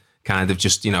well, and kind of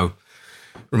just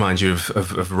reminds you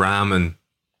of Ram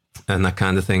and that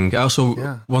kind of thing. Also,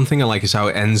 one thing I like is how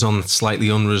it ends on slightly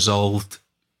unresolved.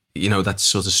 That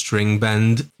sort of string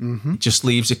bend just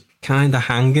leaves it kind of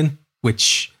hanging,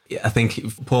 which I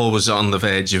think Paul was on the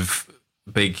verge of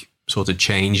big sort of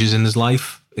changes in his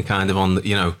life, kind of on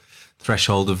the,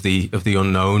 threshold of the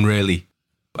unknown, really.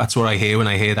 That's what I hear when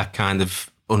I hear that kind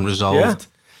of unresolved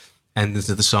end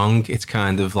to the song. It's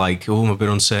kind of like, I'm a bit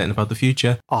uncertain about the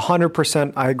future.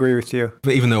 100%, I agree with you.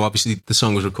 But even though obviously the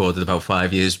song was recorded about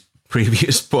 5 years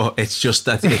previous, but it's just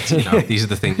that these are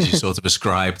the things you sort of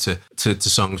ascribe to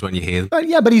songs when you hear them.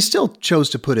 But he still chose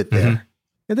to put it there.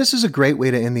 And this is a great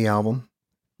way to end the album.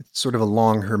 It's sort of a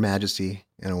long Her Majesty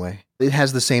in a way. It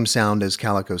has the same sound as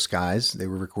Calico Skies. They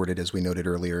were recorded, as we noted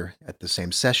earlier, at the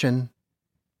same session.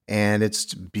 And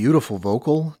it's beautiful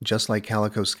vocal, just like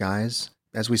Calico Skies.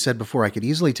 As we said before, I could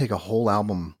easily take a whole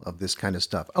album of this kind of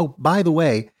stuff. Oh, by the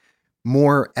way,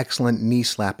 more excellent knee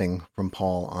slapping from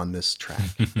Paul on this track.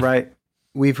 Right.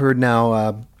 We've heard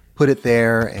now Put It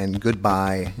There and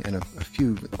Goodbye and a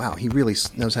few. Wow, he really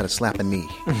knows how to slap a knee.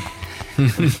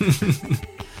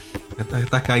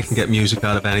 That guy can get music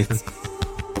out of anything.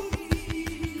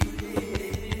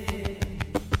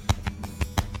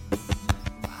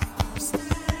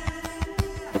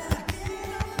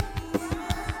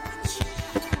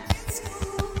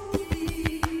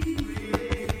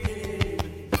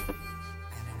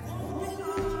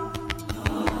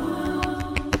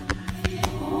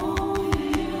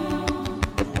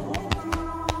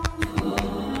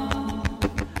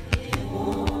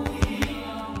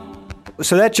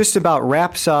 So that just about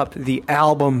wraps up the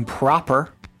album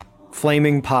proper,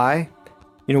 Flaming Pie.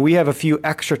 You know, we have a few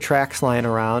extra tracks lying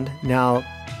around. Now,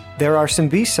 there are some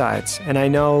B-sides, and I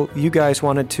know you guys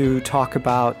wanted to talk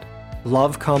about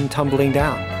Love Come Tumbling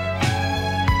Down.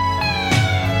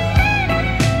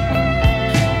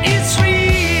 It's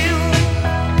real,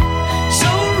 so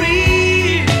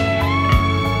real.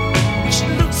 She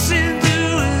looks into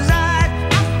his eyes.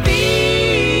 I feel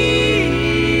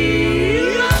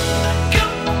love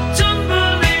come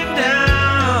tumbling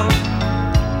down.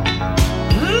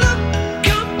 Love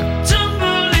come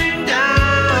tumbling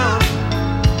down.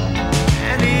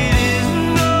 And it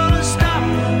isn't gonna stop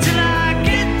till I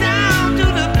get down to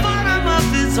the bottom of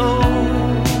this hole.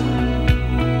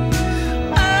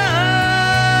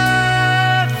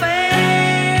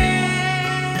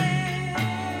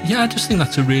 Yeah, I just think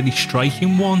that's a really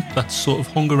striking one that's sort of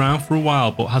hung around for a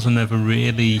while but hasn't ever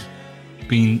really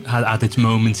had its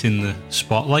moment in the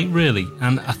spotlight, really.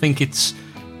 And I think it's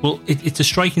a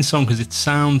striking song because it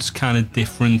sounds kind of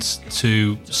different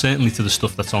certainly to the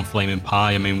stuff that's on Flaming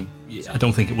Pie. I mean, I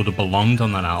don't think it would have belonged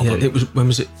on that album. Yeah, when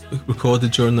was it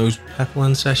recorded? During those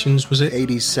Pepperland sessions, was it?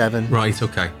 87. Right,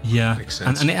 okay. Yeah, Makes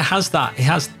sense. and it has that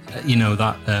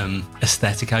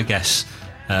aesthetic, I guess,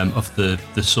 of the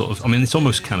sort of, I mean, it's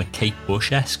almost kind of Kate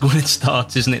Bush-esque when it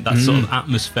starts, isn't it? That sort of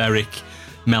atmospheric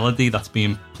melody that's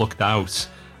being plucked out,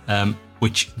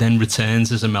 which then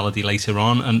returns as a melody later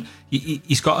on. And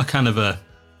he's got a kind of a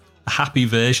happy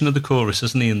version of the chorus,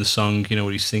 isn't he, in the song, you know,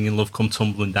 where he's singing Love Come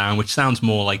Tumbling Down, which sounds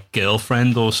more like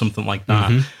Girlfriend or something like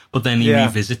that. But then he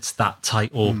revisits that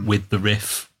title with the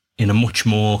riff in a much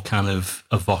more kind of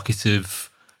evocative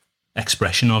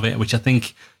expression of it, which I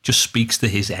think just speaks to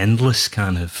his endless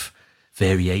kind of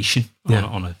variation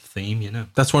on a theme, you know.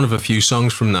 That's one of a few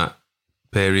songs from that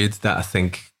period that I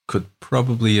think could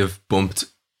probably have bumped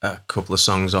a couple of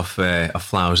songs off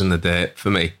Flowers in the Dirt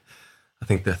for me. I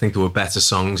think there were better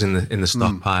songs in the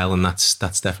stockpile, and that's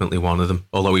definitely one of them.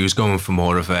 Although he was going for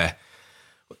more of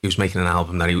he was making an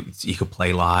album that he could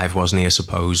play live, wasn't he? I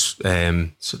suppose.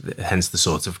 So hence the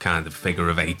sort of kind of figure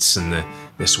of eights and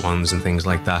the swans and things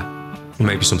like that.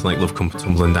 Maybe something like Love Come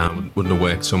Tumbling Down wouldn't have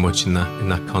worked so much in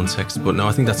that context. But no,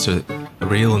 I think that's a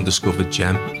real undiscovered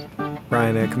gem.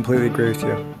 Brian, I completely agree with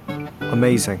you.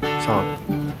 Amazing song.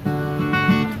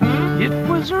 It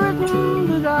was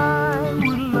written that I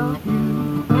would love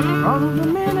you from the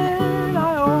minute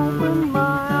I opened my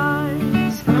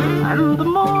eyes, and the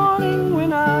morning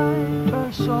when I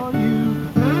first saw you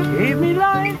gave me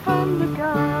life and the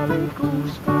calico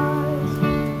skies.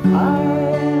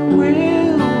 I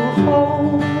will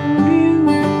hold you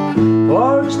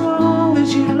for as long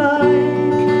as you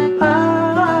like.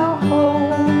 I'll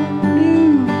hold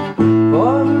you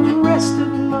for the rest of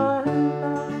my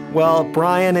life. Well,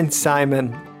 Brian and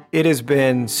Simon, it has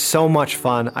been so much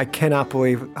fun. I cannot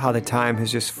believe how the time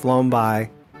has just flown by.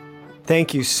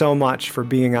 Thank you so much for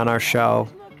being on our show.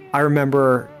 I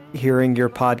remember hearing your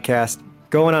podcast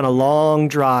going on a long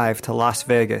drive to Las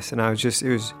Vegas, and it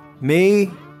was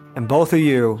me and both of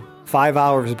you, 5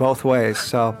 hours both ways.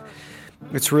 So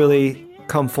it's really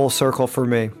come full circle for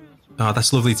me. Oh,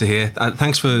 that's lovely to hear.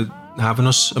 Thanks for having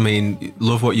us. I mean,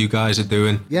 love what you guys are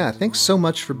doing. Yeah, thanks so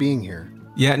much for being here.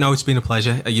 Yeah, no, it's been a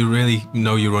pleasure. You really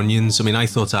know your onions. I mean, I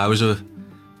thought I was a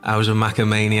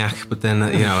Macamaniac, but then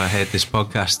I heard this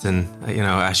podcast, and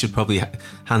I should probably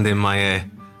hand in my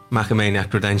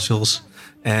Macamaniac credentials.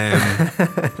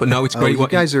 But no, it's great. You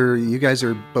guys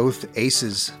are both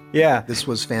aces. Yeah, this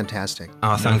was fantastic.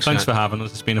 Oh, thanks for having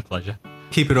us. It's been a pleasure.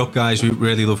 Keep it up, guys. We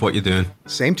really love what you're doing.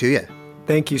 Same to you.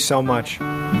 Thank you so much.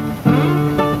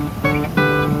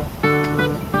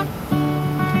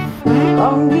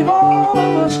 Long live all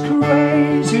of us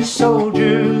crazy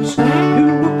soldiers who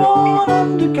were born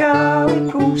under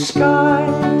calico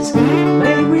skies.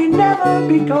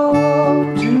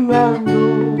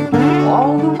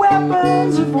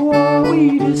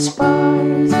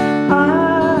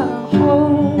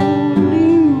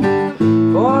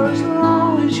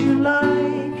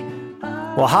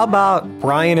 how about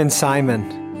Brian and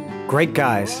Simon? Great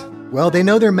guys. Well, they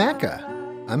know their Macca.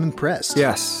 I'm impressed.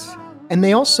 Yes. And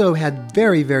they also had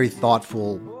very, very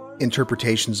thoughtful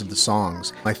interpretations of the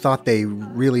songs. I thought they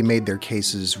really made their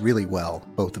cases really well,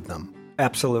 both of them.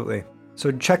 Absolutely.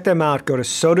 So check them out. Go to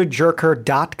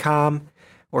sodajerker.com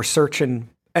or search in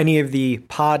any of the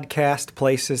podcast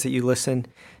places that you listen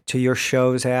to your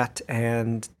shows at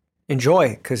and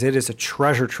enjoy, because it is a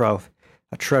treasure trove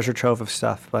of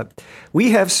stuff. But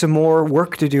we have some more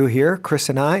work to do here, Chris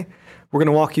and I. We're going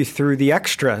to walk you through the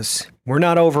extras. We're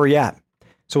not over yet.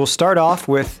 So we'll start off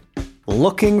with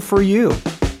Looking for You.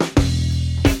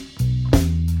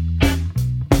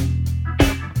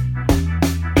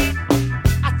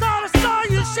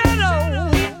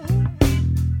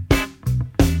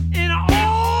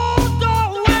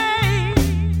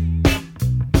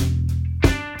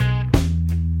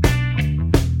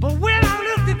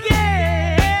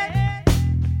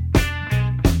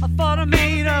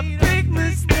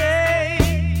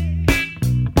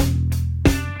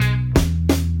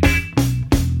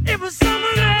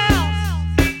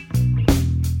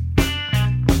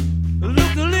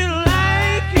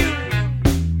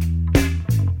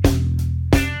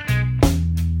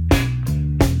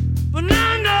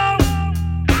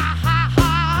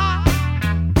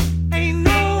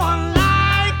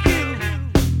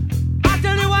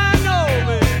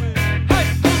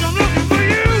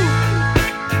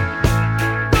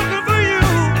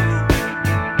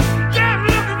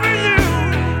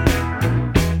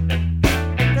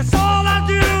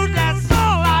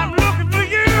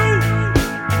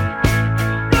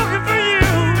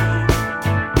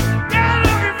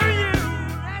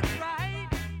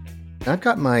 I've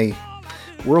got my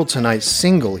World Tonight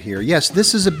single here. Yes,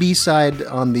 this is a B-side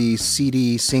on the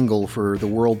CD single for The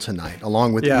World Tonight,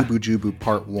 along with Ubu Jubu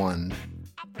Part 1.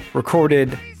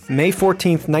 Recorded May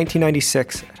 14th,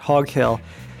 1996 at Hog Hill.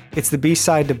 It's the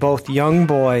B-side to both Young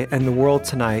Boy and The World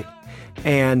Tonight,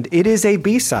 and it is a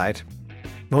B-side,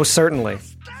 most certainly.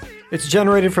 It's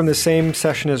generated from the same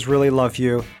session as Really Love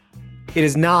You. It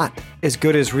is not as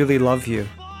good as Really Love You,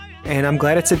 and I'm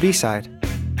glad it's a B-side.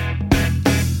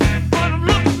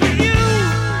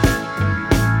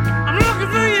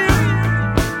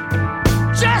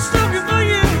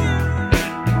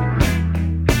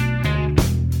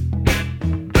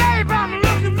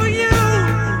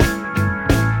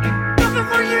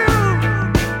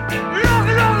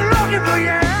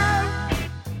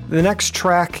 The next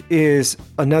track is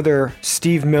another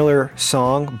Steve Miller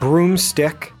song,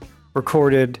 Broomstick,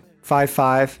 recorded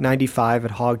 5/5/95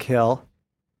 at Hog Hill.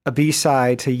 A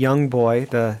B-side to Young Boy,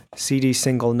 the CD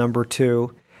single number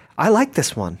 2. I like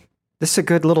this one. This is a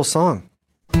good little song.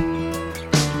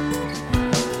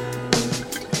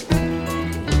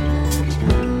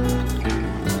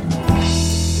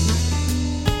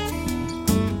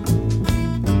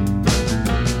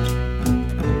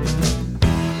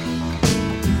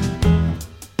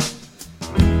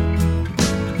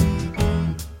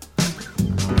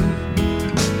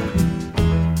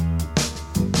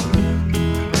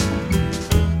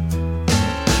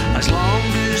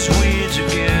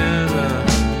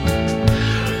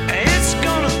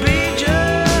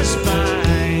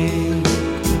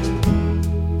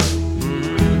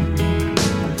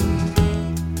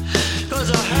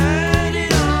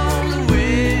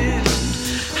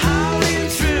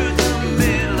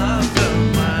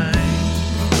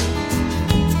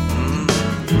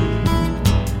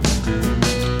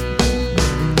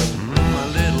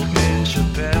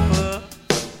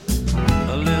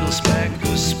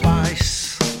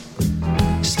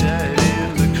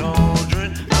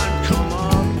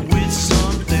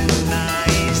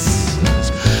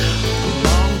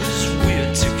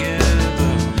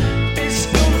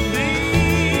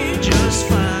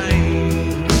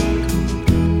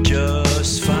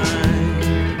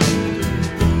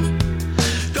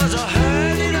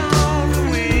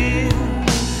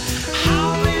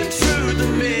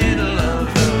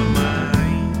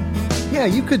 Yeah,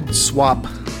 you could swap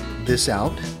this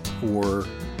out for,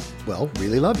 well,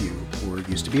 Really Love You or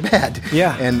Used to Be Bad.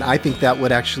 Yeah. And I think that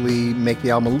would actually make the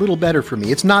album a little better for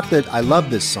me. It's not that I love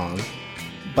this song,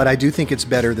 but I do think it's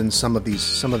better than some of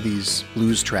these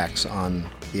blues tracks on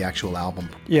the actual album.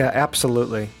 Yeah,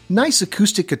 absolutely. Nice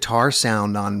acoustic guitar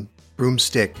sound on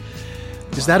Broomstick.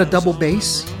 Is that a double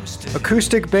bass?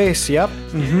 Acoustic bass, yep.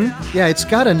 Mm-hmm. Yeah, it's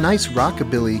got a nice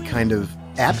rockabilly kind of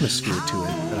atmosphere to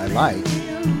it that I like.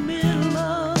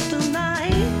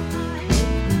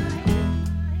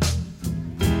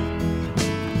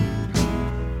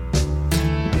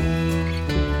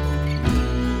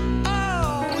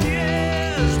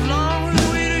 As long as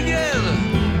we're together,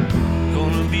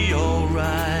 gonna be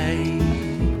alright.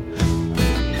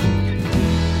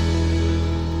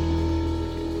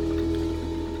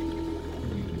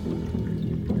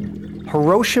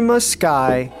 Hiroshima's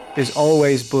sky is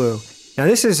always blue. Now,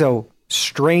 this is a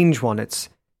strange one. It's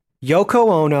Yoko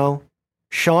Ono,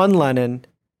 Sean Lennon,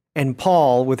 and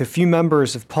Paul with a few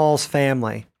members of Paul's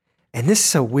family. And this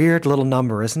is a weird little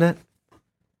number, isn't it?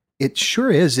 It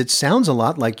sure is. It sounds a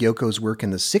lot like Yoko's work in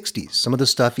the 60s. Some of the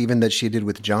stuff even that she did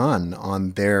with John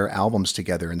on their albums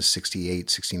together in 68,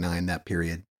 69, that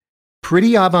period.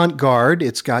 Pretty avant-garde.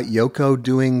 It's got Yoko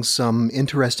doing some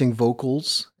interesting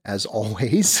vocals, as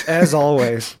always. As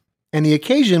always. And the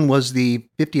occasion was the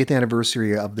 50th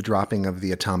anniversary of the dropping of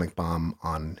the atomic bomb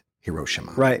on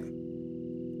Hiroshima. Right.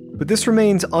 But this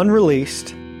remains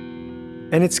unreleased.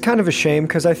 And it's kind of a shame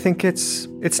because I think it's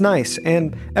nice.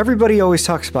 And everybody always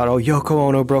talks about, oh, Yoko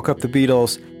Ono broke up the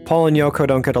Beatles. Paul and Yoko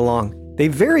don't get along. They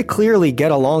very clearly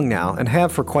get along now and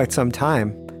have for quite some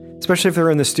time, especially if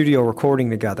they're in the studio recording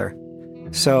together.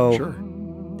 So Sure.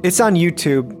 It's on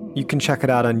YouTube. You can check it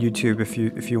out on YouTube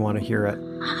if you want to hear it.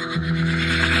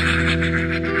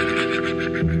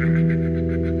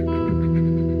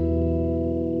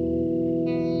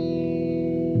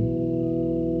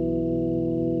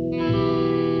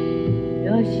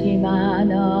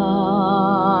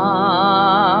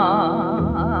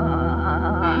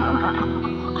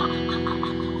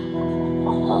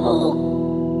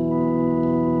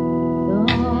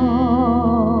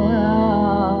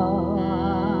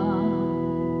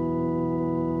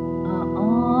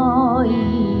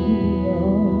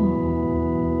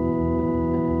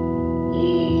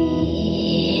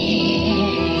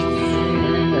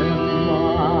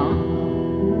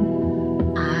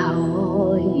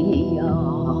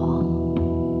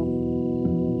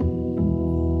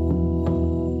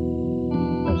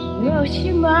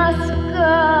 Hiroshima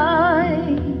sky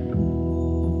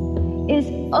is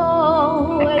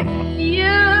always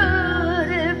beautiful.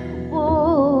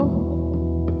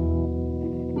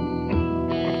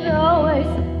 It's always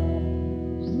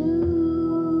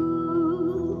blue.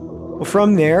 Well,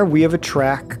 from there, we have a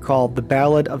track called The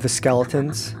Ballad of the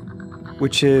Skeletons,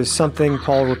 which is something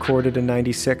Paul recorded in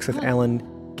 96 with Allen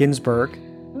Ginsberg.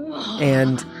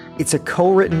 And it's a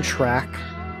co-written track,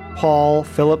 Paul,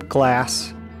 Philip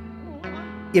Glass.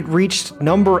 It reached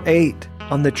number 8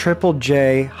 on the Triple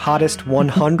J Hottest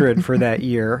 100 for that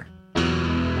year.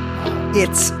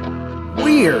 It's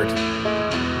weird.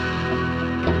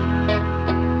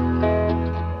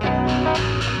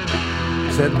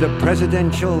 Said the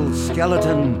presidential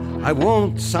skeleton, I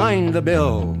won't sign the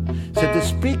bill. Said the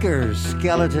speaker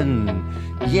skeleton,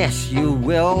 yes, you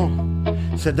will.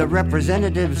 Said the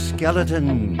representative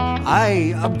skeleton,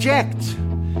 I object.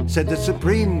 Said the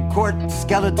Supreme Court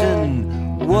skeleton,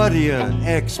 what do you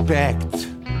expect?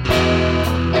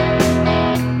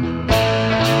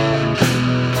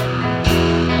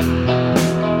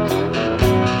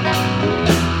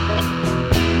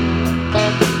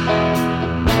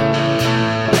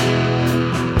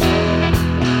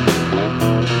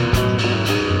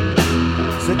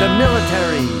 Said the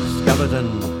military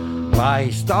skeleton,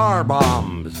 buy star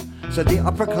bombs. Said the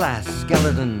upper class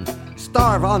skeleton,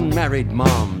 starve unmarried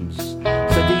moms.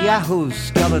 Said the Yahoo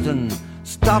skeleton,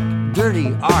 stop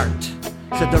dirty art.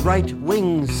 Said the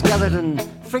right-wing skeleton,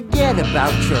 forget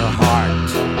about your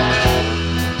heart.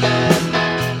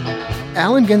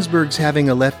 Allen Ginsberg's having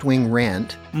a left-wing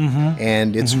rant,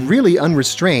 and it's really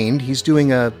unrestrained. He's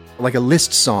doing a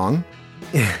list song.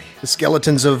 The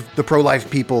skeletons of the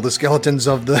pro-life people, the skeletons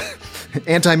of the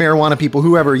anti-marijuana people,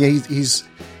 whoever. He's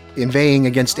inveighing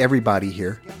against everybody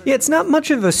here. Yeah, it's not much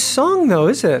of a song, though,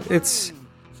 is it?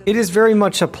 It is very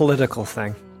much a political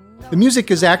thing. The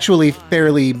music is actually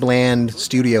fairly bland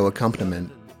studio accompaniment.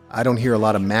 I don't hear a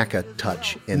lot of Macca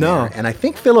touch in there. And I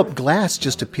think Philip Glass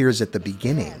just appears at the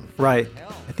beginning. Right.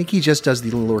 I think he just does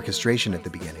the little orchestration at the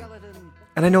beginning.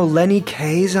 And I know Lenny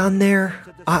Kaye's on there.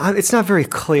 It's not very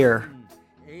clear.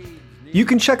 You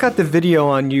can check out the video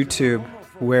on YouTube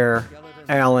where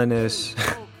Alan is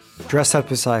dressed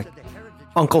up as like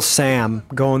Uncle Sam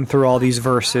going through all these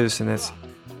verses, and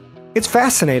it's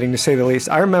fascinating to say the least.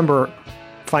 I remember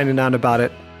finding out about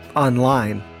it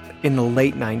online in the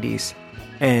late 90s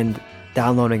and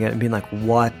downloading it and being like,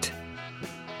 what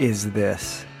is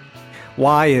this?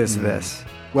 Why is this?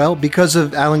 Well, because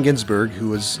of Allen Ginsberg, who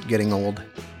was getting old.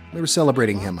 They were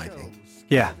celebrating him, I think.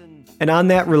 Yeah. And on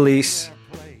that release,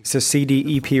 it's a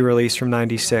CD EP release from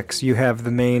 96, you have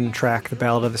the main track, The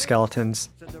Ballad of the Skeletons,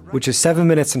 which is 7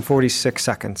 minutes and 46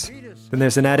 seconds. Then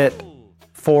there's an edit,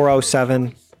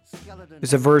 4:07.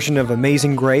 There's a version of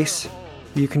Amazing Grace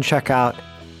you can check out,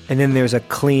 and then there's a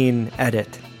clean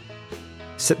edit.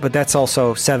 So, but that's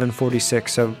also 7:46,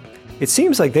 so it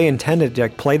seems like they intended to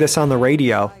play this on the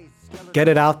radio, get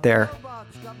it out there.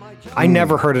 I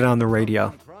never heard it on the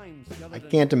radio. I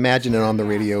can't imagine it on the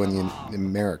radio in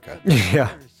America.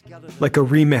 Yeah, like a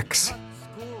remix.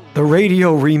 The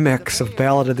radio remix of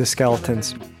Ballad of the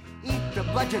Skeletons. Eat the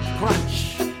budget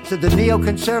crunch, said the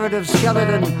neoconservative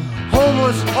skeleton.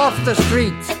 Homeless off the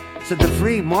street, said the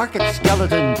free market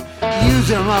skeleton. Use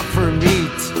him up for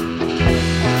meat.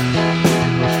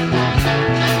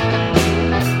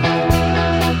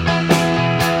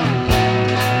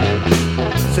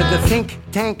 Said the think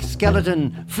tank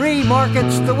skeleton, free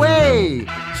market's the way.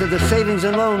 Said the savings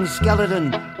and loans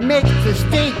skeleton, make the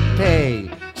state pay.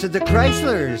 Said the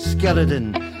Chrysler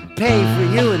skeleton, pay for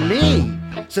you and me.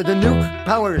 Said the nuke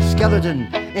power skeleton,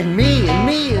 and me, and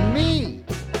me, and me.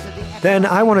 Then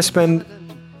I want to spend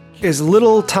as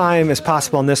little time as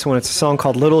possible on this one. It's a song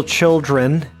called Little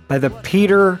Children by the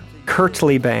Peter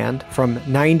Kirtley Band from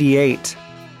 '98.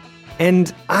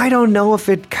 And I don't know if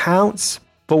it counts,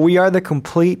 but we are the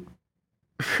complete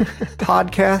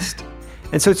podcast.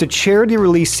 And so it's a charity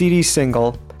release CD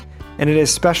single, and it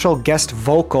has special guest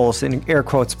vocals, in air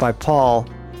quotes, by Paul,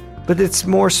 but it's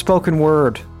more spoken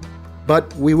word.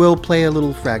 But we will play a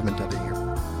little fragment of it here.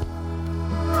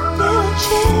 Little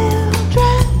children,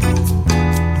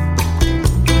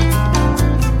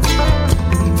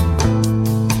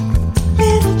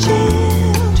 little children, little children,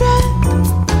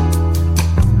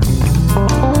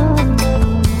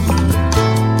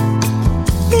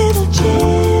 little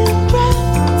children.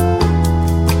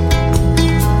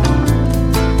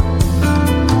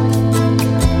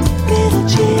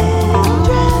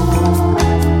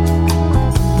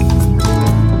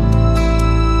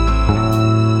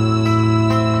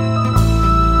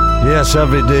 Yes,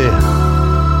 every day,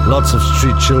 lots of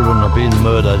street children are being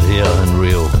murdered here in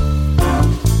Rio.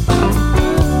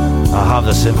 I have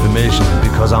this information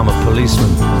because I'm a policeman.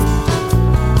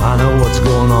 I know what's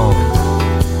going on.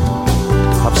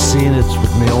 I've seen it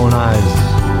with my own eyes.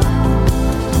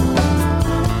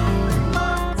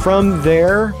 From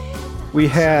there, we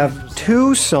have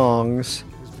two songs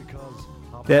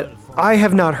that I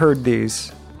have not heard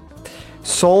these.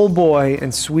 Soul Boy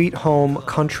and Sweet Home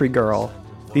Country Girl.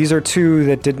 These are two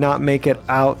that did not make it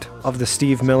out of the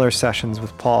Steve Miller sessions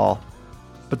with Paul,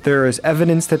 but there is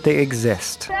evidence that they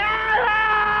exist.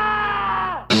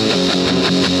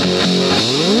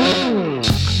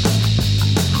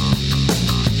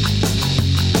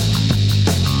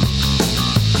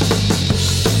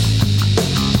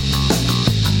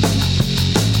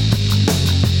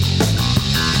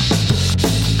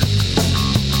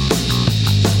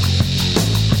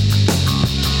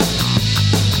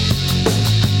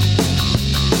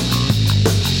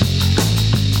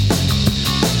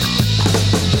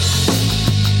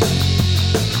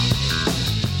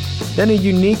 Then a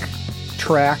unique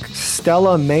track,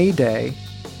 Stella Mayday,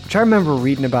 which I remember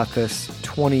reading about this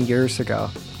 20 years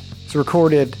ago. It's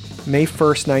recorded May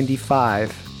 1st,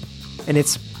 95, and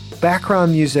it's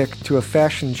background music to a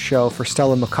fashion show for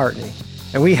Stella McCartney.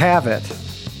 And we have it,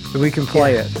 and we can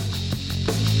play it.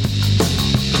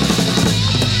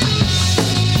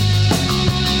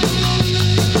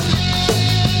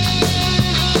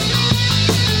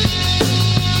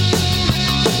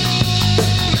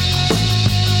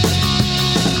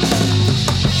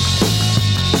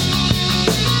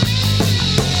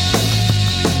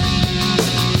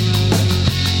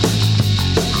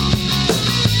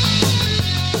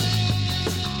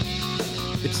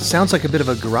 Sounds like a bit of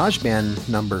a garage band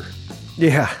number.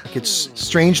 Yeah. It's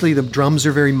strangely, the drums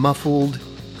are very muffled,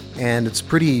 and it's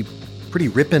pretty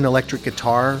ripping electric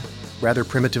guitar, rather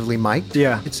primitively mic'd.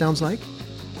 Yeah. It sounds like.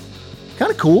 Kind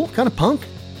of cool, kind of punk.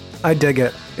 I dig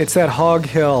it. It's that Hog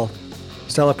Hill.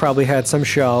 Stella probably had some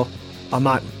show. I'm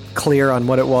not clear on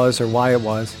what it was or why it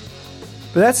was.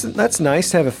 But that's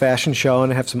nice to have a fashion show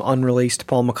and have some unreleased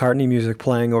Paul McCartney music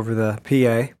playing over the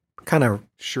PA. Kind of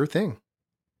sure thing.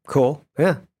 Cool.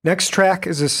 Yeah. Next track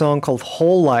is a song called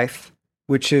Whole Life,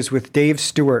 which is with Dave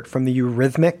Stewart from the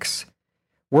Eurythmics.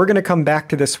 We're going to come back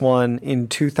to this one in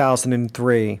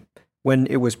 2003 when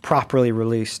it was properly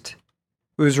released.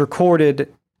 It was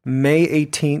recorded May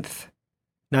 18th,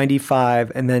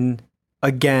 95, and then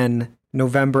again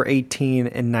November 18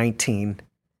 and 19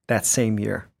 that same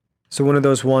year. So one of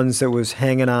those ones that was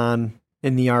hanging on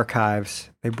in the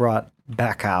archives, they brought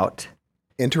back out.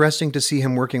 Interesting to see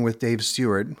him working with Dave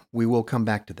Stewart. We will come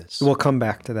back to this. We'll come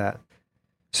back to that.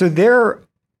 So there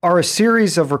are a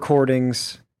series of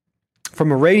recordings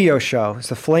from a radio show. It's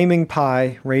the Flaming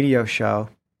Pie radio show.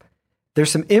 There's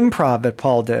some improv that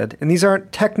Paul did, and these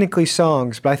aren't technically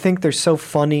songs, but I think they're so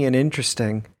funny and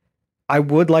interesting. I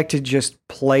would like to just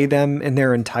play them in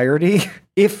their entirety,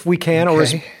 if we can, or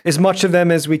as much of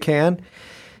them as we can.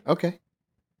 Okay.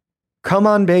 Come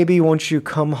on, baby, won't you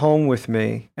come home with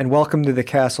me? And welcome to the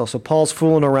castle. So Paul's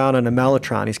fooling around on a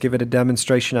Mellotron. He's giving a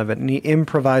demonstration of it, and he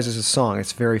improvises a song.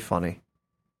 It's very funny.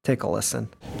 Take a listen.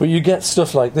 But you get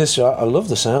stuff like this. I love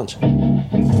the sound.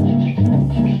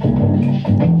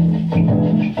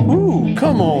 Ooh,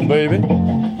 come on, baby.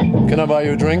 Can I buy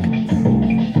you a drink?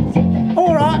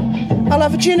 All right, I'll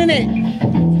have a gin in it.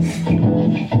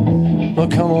 Well,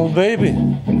 come on, baby,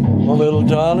 my little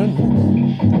darling.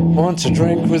 Want a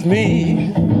drink with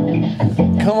me?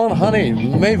 Come on, honey,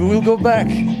 maybe we'll go back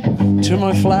to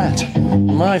my flat.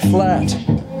 My flat.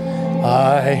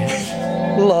 I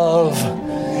love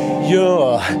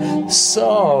your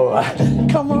soul.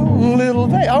 Come on, little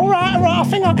baby. All right, I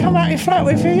think I'll come out your flat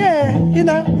with you, yeah, you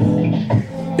know.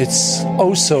 It's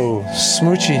oh so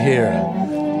smoochy here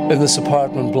in this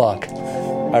apartment block.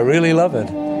 I really love it.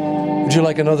 Would you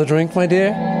like another drink, my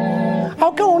dear?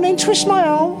 I'll go on and twist my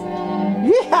arm.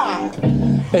 Yeah!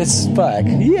 It's back.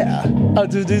 Yeah.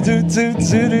 Do.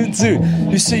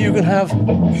 You see, you can have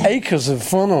acres of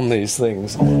fun on these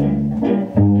things.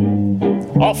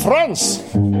 Oh, France!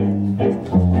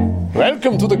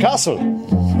 Welcome to the castle.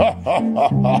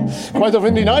 Quite a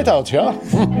windy night out here.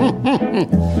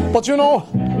 But you know,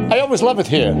 I always love it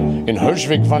here in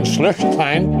Hirschwig von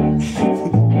Schlechtstein.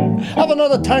 Have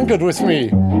another tankard with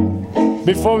me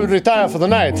before we retire for the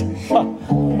night.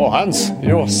 Oh, Hans,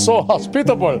 you're so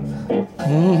hospitable.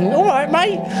 All right,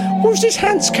 mate. Who's this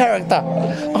Hans character?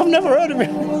 I've never heard of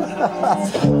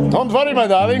him. Don't worry, my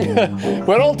darling.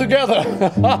 We're all together.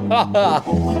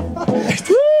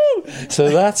 So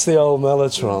that's the old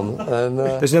Mellotron. And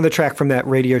there's another track from that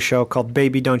radio show called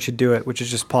Baby Don't You Do It, which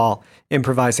is just Paul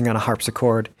improvising on a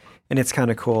harpsichord, and it's kind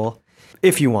of cool.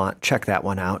 If you want, check that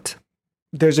one out.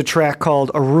 There's a track called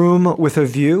A Room with a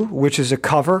View, which is a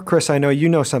cover. Chris, I know you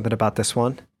know something about this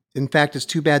one. In fact, it's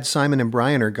too bad Simon and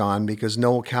Brian are gone because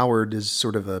Noel Coward is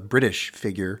sort of a British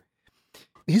figure.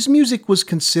 His music was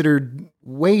considered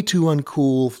way too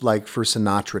uncool, like for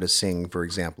Sinatra to sing, for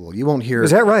example. You won't hear...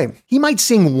 Is that right? He might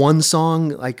sing one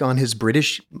song, like on his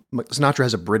British... Sinatra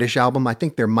has a British album. I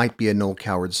think there might be a Noel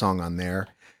Coward song on there.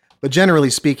 But generally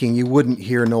speaking, you wouldn't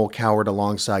hear Noel Coward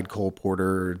alongside Cole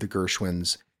Porter or the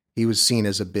Gershwins. He was seen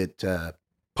as a bit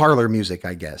parlor music,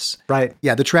 I guess. Right.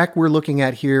 Yeah, the track we're looking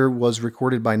at here was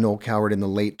recorded by Noel Coward in the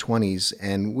late 20s,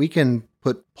 and we can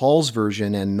put Paul's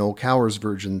version and Noel Coward's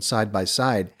version side by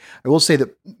side. I will say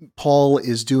that Paul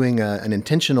is doing an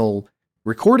intentional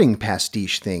recording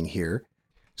pastiche thing here.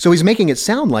 So he's making it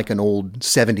sound like an old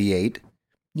 78,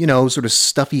 you know, sort of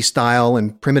stuffy style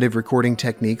and primitive recording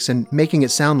techniques, and making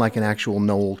it sound like an actual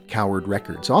Noel Coward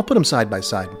record. So I'll put them side by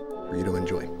side for you to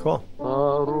enjoy. Cool.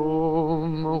 A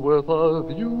room with a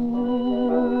view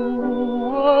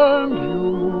and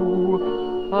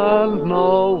you, and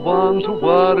no one to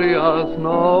worry us,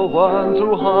 no one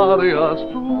to hurry us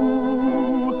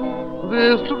through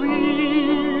this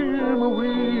dream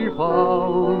we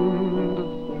found.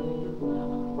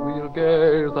 We'll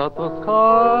gaze at the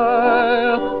sky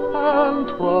and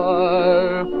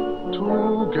try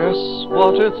to guess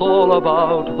what it's all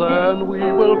about, then we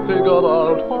will figure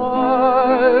out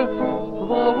why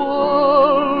the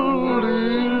world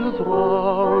is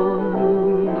round.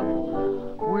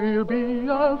 We'll be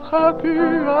as happy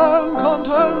and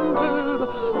contented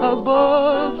as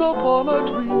birds upon a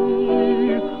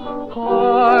tree,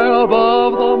 high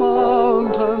above the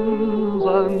mountains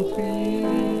and sea.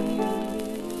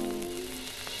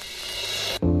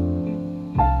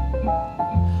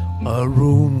 A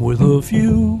room with a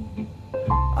view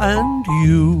and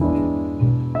you,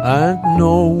 and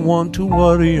no one to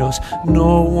worry us,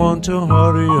 no one to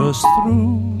hurry us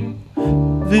through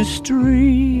this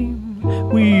dream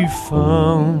we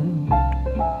found.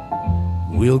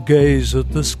 We'll gaze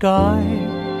at the sky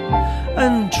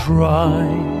and try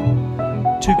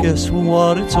to guess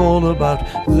what it's all about,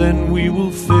 then we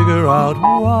will figure out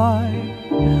why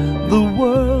the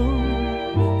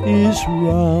world is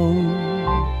round.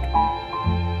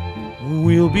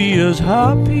 We'll be as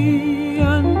happy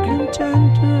and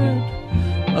contented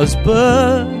as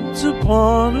birds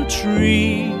upon a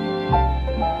tree,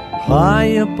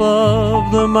 high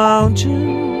above the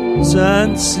mountains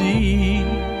and sea.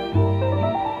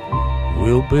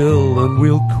 We'll build and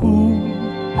we'll coo,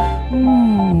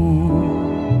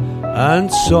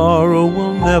 and sorrow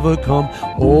will never come,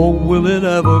 or will it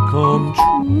ever come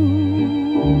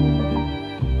true?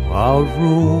 Our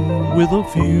room with a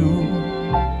view.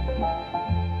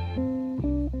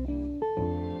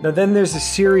 Now then there's a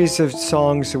series of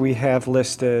songs that we have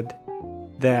listed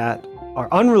that are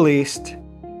unreleased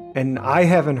and I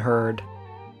haven't heard,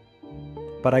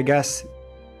 but I guess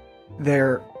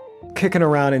they're kicking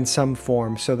around in some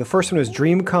form. So the first one was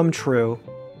Dream Come True.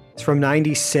 It's from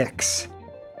 96.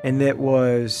 And it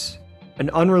was an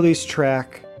unreleased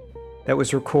track that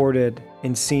was recorded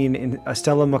and seen in a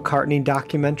Stella McCartney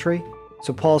documentary.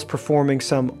 So Paul's performing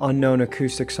some unknown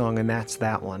acoustic song, and that's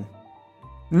that one.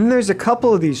 And then there's a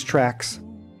couple of these tracks.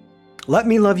 Let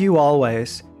Me Love You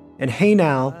Always and Hey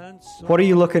Now, What Are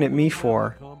You Looking at Me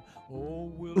For?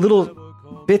 Little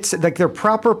bits, like they're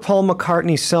proper Paul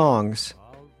McCartney songs,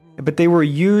 but they were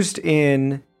used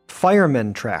in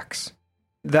Fireman tracks.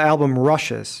 The album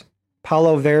Rushes,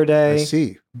 Palo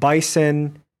Verde,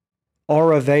 Bison,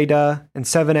 Aura Veda, and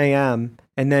 7 a.m.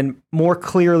 And then more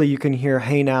clearly you can hear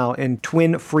Hey Now in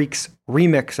Twin Freaks'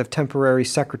 remix of Temporary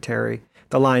Secretary.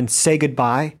 The line, say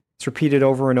goodbye, it's repeated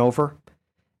over and over.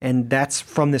 And that's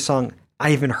from the song.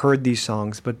 I haven't heard these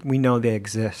songs, but we know they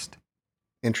exist.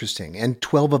 Interesting. And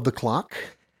 12 of the Clock?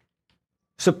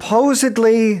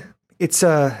 Supposedly, it's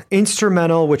a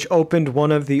instrumental which opened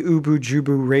one of the Ubu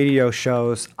Jubu radio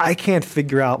shows. I can't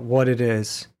figure out what it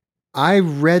is. I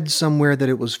read somewhere that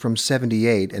it was from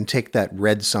 78, and take that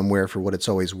read somewhere for what it's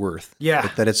always worth. Yeah.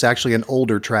 But that it's actually an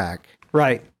older track.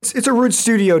 Right. It's a Rude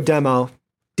studio demo.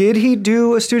 Did he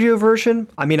do a studio version?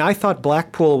 I mean, I thought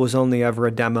Blackpool was only ever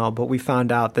a demo, but we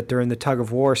found out that during the Tug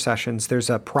of War sessions, there's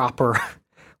a proper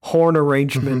horn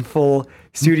arrangement, full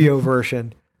studio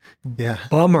version. Yeah.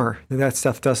 Bummer that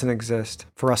stuff doesn't exist,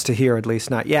 for us to hear, at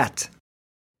least not yet.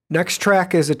 Next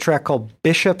track is a track called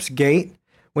Bishop's Gate,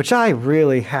 which I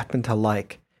really happen to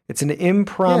like. It's an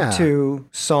impromptu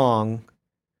song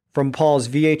from Paul's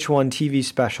VH1 TV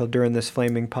special during this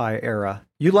Flaming Pie era.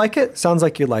 You like it? Sounds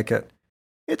like you like it.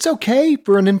 It's okay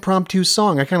for an impromptu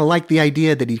song. I kind of like the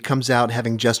idea that he comes out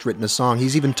having just written a song.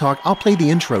 He's even I'll play the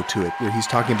intro to it, where he's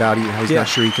talking about how he's not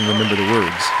sure he can remember the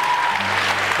words.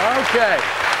 Okay.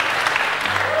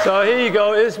 So here you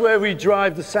go. Here's where we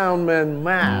drive the sound men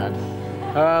mad.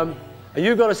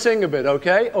 You got to sing a bit,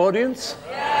 okay, audience?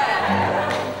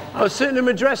 Yeah. I was sitting in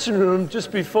my dressing room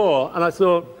just before, and I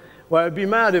thought, well, it'd be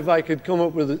mad if I could come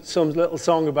up with some little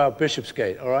song about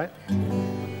Bishopsgate, all right?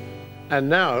 And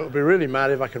now it would be really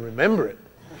mad if I can remember it.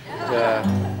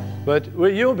 But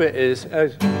what your bit is,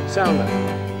 sound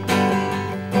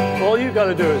man. All you got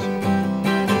to do is,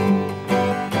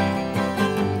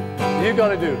 you got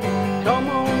to do, come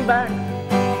on back,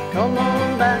 come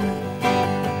on back.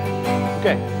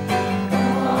 Okay.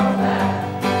 Come on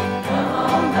back, come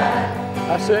on back.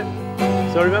 That's it.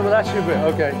 So remember, that's your bit.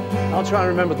 Okay. I'll try and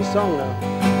remember the song now.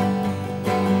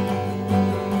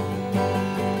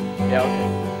 Yeah, okay.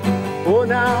 Oh,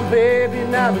 now, baby,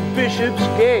 now the Bishop's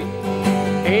Gate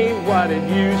ain't what it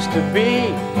used to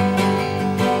be.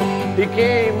 He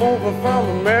came over from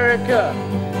America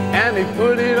and they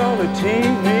put it on the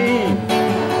TV.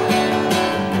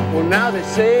 Well, now they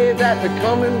say that they're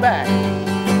coming back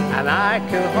and I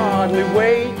can hardly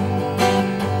wait.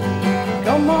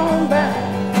 Come on back,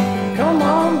 come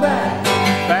on back,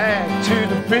 back to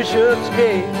the Bishop's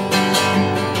Gate.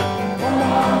 Come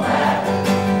on back,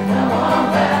 come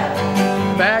on back.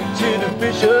 Back to the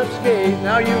Bishop's Gate.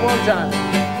 Now you one time.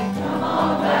 Come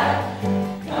on back.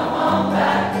 Come on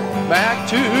back. Back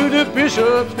to the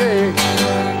Bishop's Gate.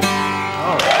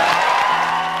 All right.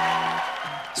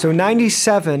 So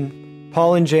 97,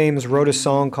 Paul and James wrote a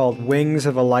song called Wings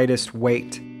of a Lightest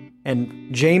Weight.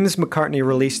 And James McCartney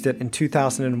released it in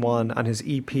 2001 on his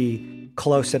EP,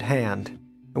 Close at Hand.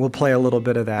 And we'll play a little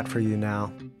bit of that for you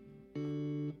now.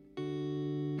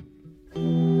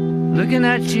 Looking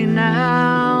at you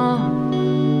now,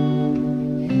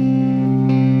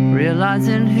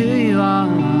 realizing who you are.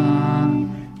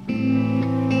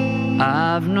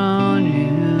 I've known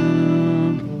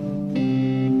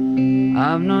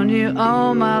you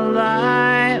all my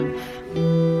life.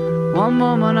 One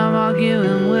moment I'm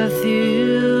arguing with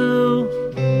you,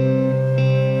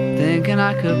 thinking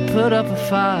I could put up a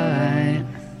fight,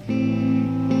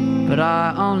 but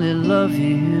I only love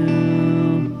you.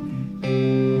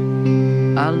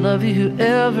 I love you,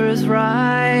 whoever is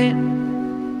right.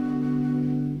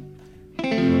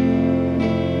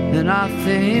 Then I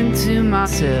think to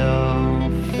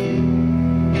myself,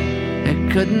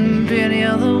 it couldn't be any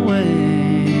other way.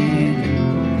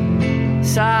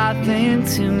 So I think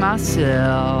to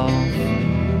myself,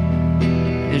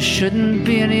 it shouldn't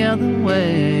be any other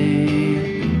way.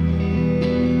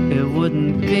 It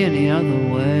wouldn't be any other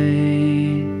way.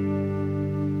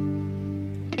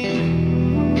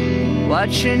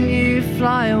 Watching you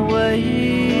fly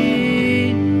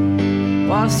away,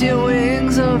 whilst your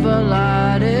wings of a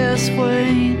lightest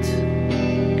weight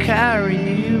carry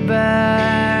you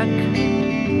back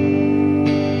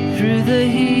through the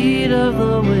heat of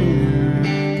the wind.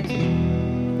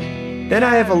 Then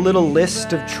I have a little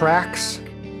list of tracks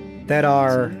that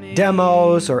are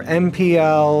demos or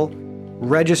MPL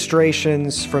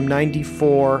registrations from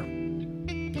 94.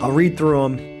 I'll read through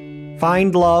them.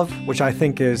 Find Love, which I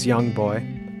think is Young Boy.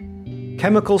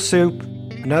 Chemical Soup,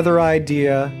 Another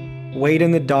Idea, Wait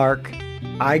in the Dark,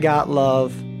 I Got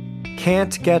Love,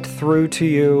 Can't Get Through to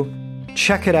You,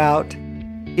 Check It Out,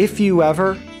 If You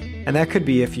Ever, and that could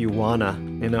be If You Wanna,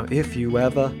 if you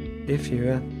ever,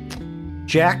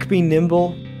 Jack Be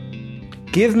Nimble,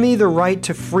 Give Me the Right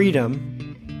to Freedom,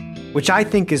 which I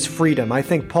think is freedom. I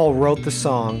think Paul wrote the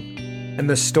song, and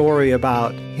the story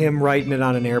about him writing it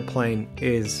on an airplane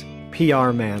is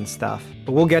PR man stuff.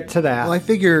 But we'll get to that. Well, I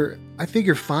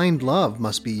figure Find Love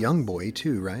must be Young Boy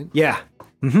too, right? Yeah.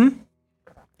 Mm-hmm.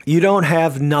 You Don't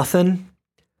Have Nothing,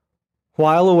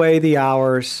 While Away the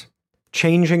Hours,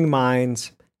 Changing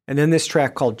Minds, and then this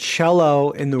track called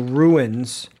Cello in the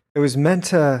Ruins. It was meant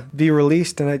to be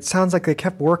released, and it sounds like they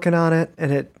kept working on it,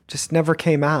 and it just never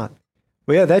came out.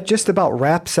 Well, yeah, that just about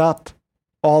wraps up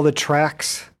all the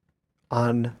tracks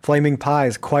on Flaming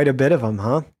Pies. Quite a bit of them,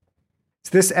 huh?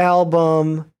 So this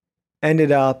album ended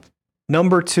up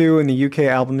number 2 in the UK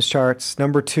albums charts,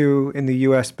 number 2 in the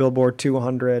US Billboard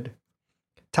 200,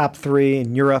 top 3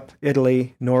 in Europe,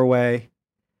 Italy, Norway,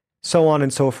 so on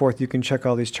and so forth. You can check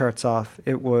all these charts off.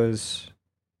 It was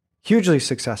hugely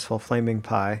successful, Flaming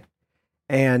Pie,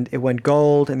 and it went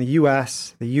gold in the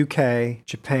US, the UK,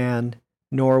 Japan,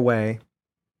 Norway,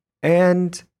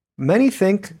 and many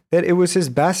think that it was his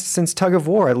best since Tug of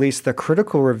War, at least the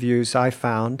critical reviews I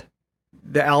found.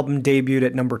 The album debuted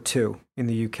at number 2 in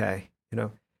the UK,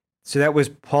 So that was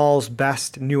Paul's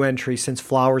best new entry since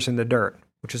Flowers in the Dirt,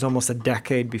 which was almost a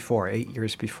decade before, 8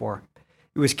 years before.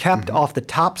 It was kept off the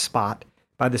top spot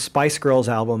by the Spice Girls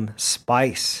album,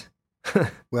 Spice.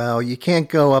 Well, you can't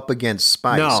go up against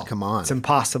Spice. No, Come on. It's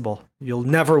impossible. You'll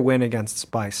never win against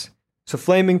Spice. So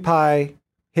Flaming Pie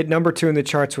hit number 2 in the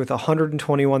charts with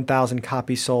 121,000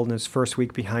 copies sold in its first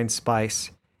week behind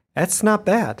Spice. That's not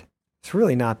bad. It's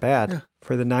really not bad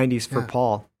for the 90s for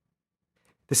Paul.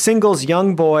 The singles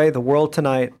Young Boy, The World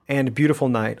Tonight, and Beautiful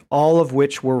Night, all of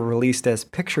which were released as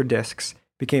picture discs,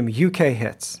 became UK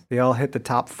hits. They all hit the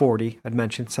top 40. I'd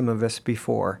mentioned some of this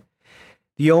before.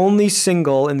 The only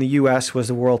single in the US was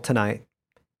The World Tonight,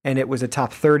 and it was a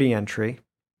top 30 entry.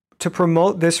 To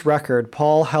promote this record,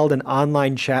 Paul held an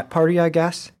online chat party, I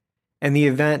guess, and the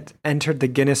event entered the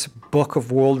Guinness Book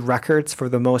of World Records for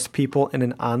the most people in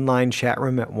an online chat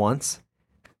room at once.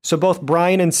 So both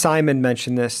Brian and Simon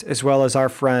mentioned this, as well as our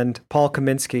friend Paul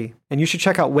Kaminsky. And you should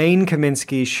check out Wayne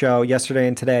Kaminsky's show, Yesterday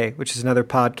and Today, which is another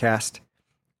podcast.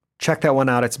 Check that one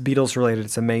out. It's Beatles related.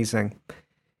 It's amazing.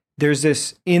 There's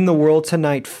this In the World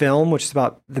Tonight film, which is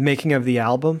about the making of the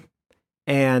album.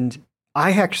 And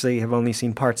I actually have only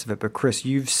seen parts of it, but Chris,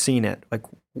 you've seen it. Like,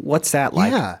 what's that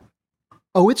like? Yeah.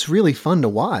 Oh, it's really fun to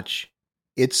watch.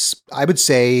 It's, I would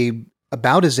say,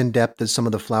 about as in-depth as some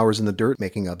of the Flowers in the Dirt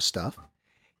making of stuff.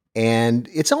 And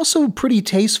it's also pretty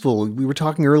tasteful. We were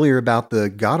talking earlier about the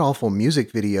god-awful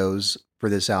music videos for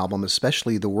this album,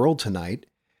 especially The World Tonight.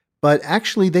 But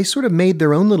actually, they sort of made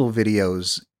their own little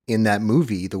videos in that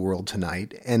movie, The World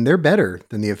Tonight, and they're better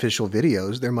than the official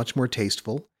videos. They're much more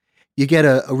tasteful. You get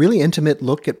a really intimate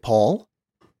look at Paul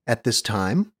at this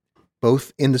time,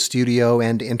 both in the studio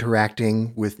and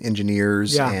interacting with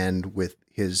engineers and with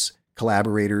his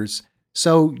collaborators.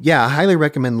 So, yeah, I highly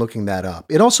recommend looking that up.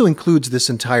 It also includes this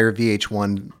entire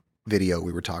VH1 video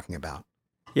we were talking about.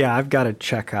 Yeah, I've got to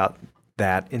check out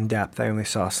that in depth. I only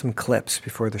saw some clips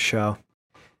before the show.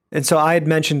 And so I had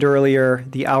mentioned earlier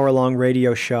the hour-long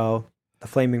radio show, the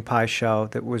Flaming Pie show,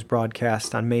 that was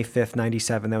broadcast on May 5th,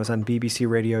 97. That was on BBC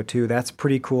Radio 2. That's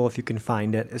pretty cool if you can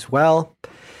find it as well.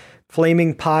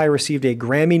 Flaming Pie received a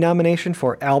Grammy nomination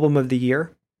for Album of the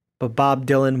Year, but Bob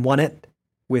Dylan won it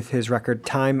with his record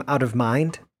Time Out of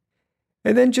Mind.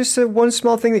 And then just one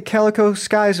small thing that Calico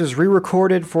Skies was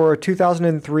re-recorded for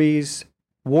 2003's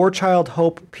War Child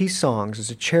Hope Peace Songs as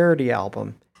a charity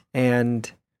album. And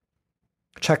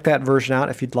check that version out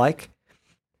if you'd like.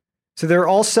 So there are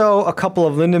also a couple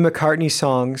of Linda McCartney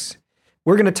songs.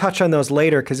 We're going to touch on those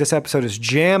later because this episode is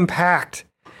jam-packed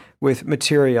with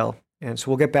material. And so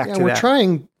we'll get back to that. We're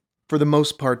trying, for the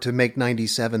most part, to make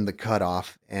 97 the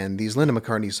cutoff. And these Linda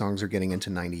McCartney songs are getting into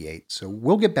 98. So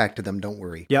we'll get back to them, don't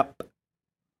worry. Yep.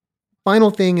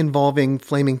 Final thing involving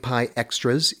Flaming Pie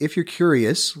extras. If you're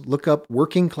curious, look up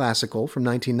Working Classical from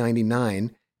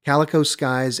 1999. Calico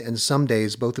Skies and Some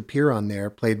Days both appear on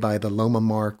there, played by the Loma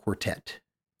Mar Quartet.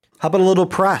 How about a little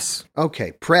press?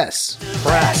 Okay, press.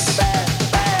 Press.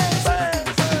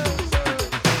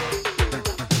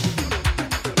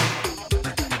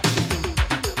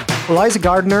 Eliza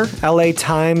Gardner, LA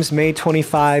Times, May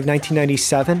 25,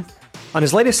 1997. On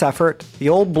his latest effort, the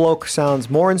old bloke sounds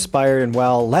more inspired and,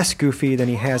 well, less goofy than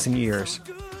he has in years.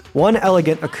 One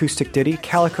elegant acoustic ditty,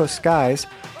 Calico Skies,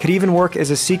 could even work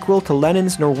as a sequel to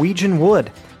Lennon's Norwegian Wood,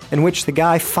 in which the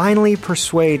guy finally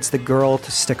persuades the girl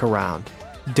to stick around.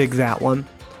 Dig that one.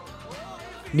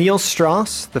 Neil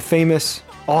Strauss, the famous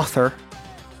author,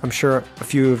 I'm sure a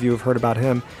few of you have heard about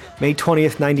him, May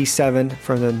 20th, 97,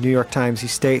 from the New York Times, he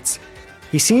states,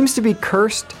 "He seems to be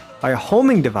cursed by a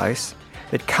homing device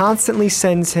that constantly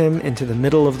sends him into the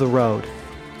middle of the road.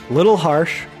 Little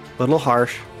harsh,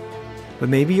 but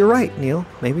maybe you're right, Neil,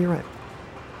 maybe you're right."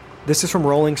 This is from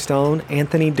Rolling Stone,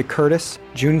 Anthony DeCurtis,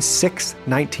 June 6,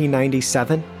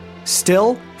 1997.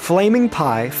 Still, Flaming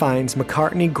Pie finds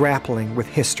McCartney grappling with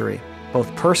history,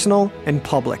 both personal and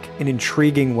public, in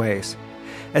intriguing ways.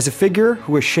 As a figure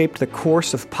who has shaped the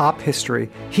course of pop history,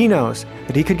 he knows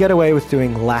that he could get away with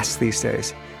doing less these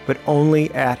days, but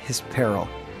only at his peril.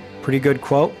 Pretty good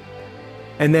quote.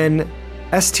 And then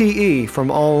STE from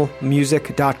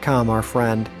AllMusic.com, our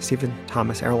friend, Stephen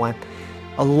Thomas Erlewine.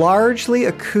 A largely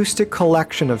acoustic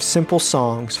collection of simple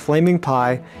songs, Flaming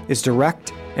Pie is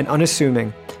direct and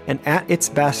unassuming, and at its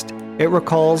best, it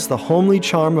recalls the homely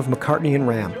charm of McCartney and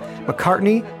Ram.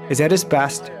 McCartney is at his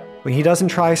best when he doesn't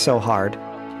try so hard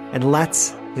and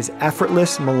lets his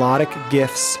effortless melodic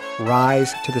gifts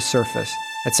rise to the surface.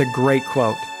 That's a great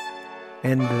quote.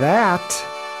 And that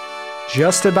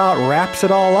just about wraps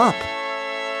it all up.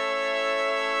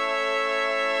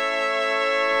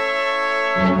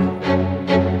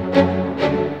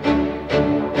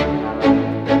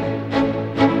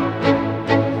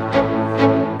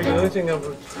 The only thing I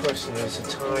would question is a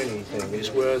tiny thing,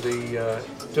 is where the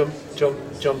jump, jump,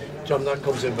 jump, jump, that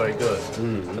comes in very good.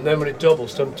 And then when it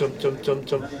doubles, jump, jump, jump, jump,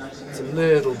 jump, it's a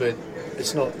little bit,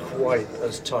 it's not quite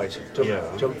as tight. Jump,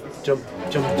 jump, jump,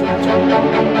 jump, jump, jump.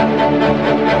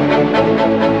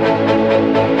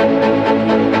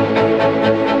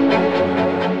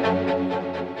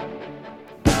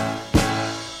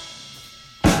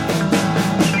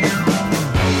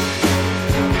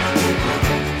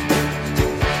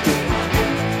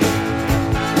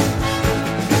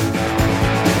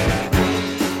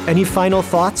 Any final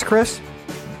thoughts, Chris?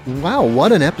 Wow,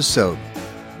 what an episode.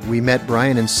 We met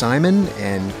Brian and Simon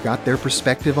and got their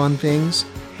perspective on things.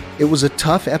 It was a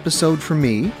tough episode for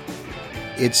me.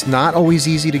 It's not always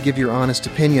easy to give your honest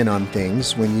opinion on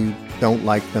things when you don't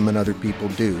like them and other people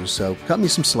do, so cut me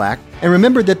some slack. And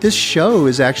remember that this show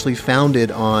is actually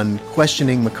founded on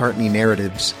questioning McCartney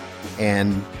narratives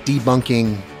and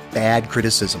debunking bad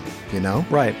criticism, you know?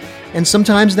 Right. And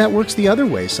sometimes that works the other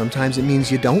way. Sometimes it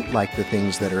means you don't like the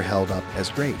things that are held up as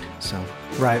great, so.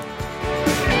 Right.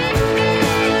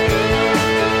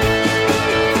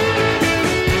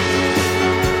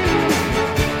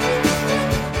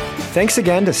 Thanks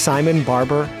again to Simon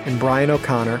Barber and Brian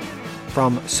O'Connor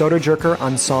from Sodajerker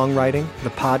on Songwriting, the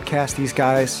podcast. These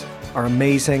guys are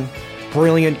amazing,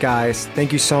 brilliant guys.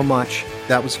 Thank you so much.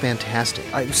 That was fantastic.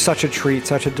 It was such a treat,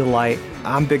 such a delight.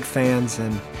 I'm big fans,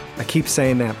 and I keep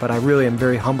saying that, but I really am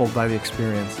very humbled by the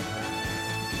experience.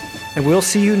 And we'll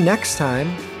see you next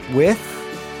time with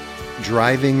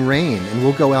Driving Rain, and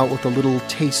we'll go out with a little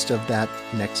taste of that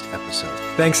next episode.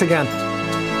 Thanks again.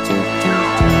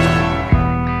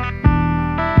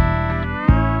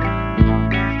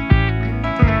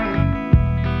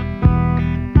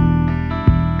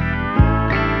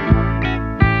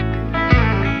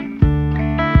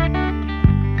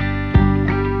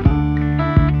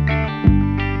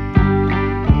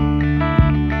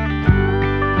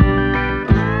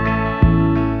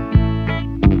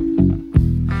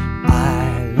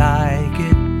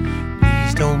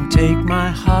 Take my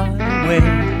heart away.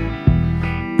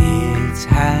 It's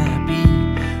happy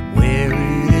where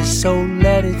it is, so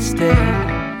let it stay.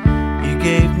 You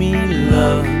gave me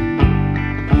love.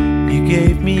 You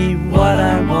gave me what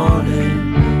I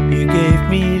wanted. You gave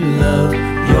me love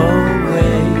your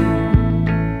way.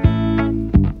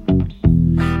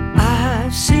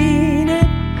 I've seen it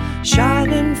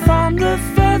shining from the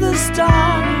further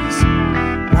stars,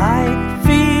 like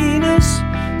Venus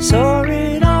saw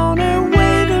it on her way.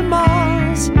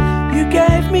 You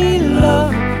gave me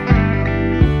love.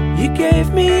 You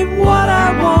gave me what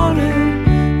I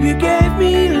wanted. You gave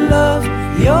me love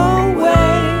your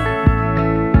way.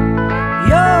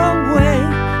 Your way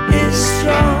is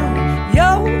strong.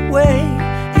 Your way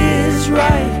is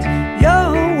right.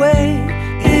 Your way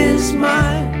is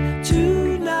mine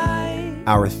tonight.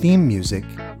 Our theme music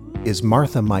is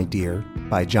Martha, My Dear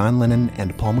by John Lennon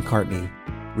and Paul McCartney,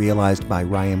 realized by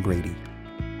Ryan Brady.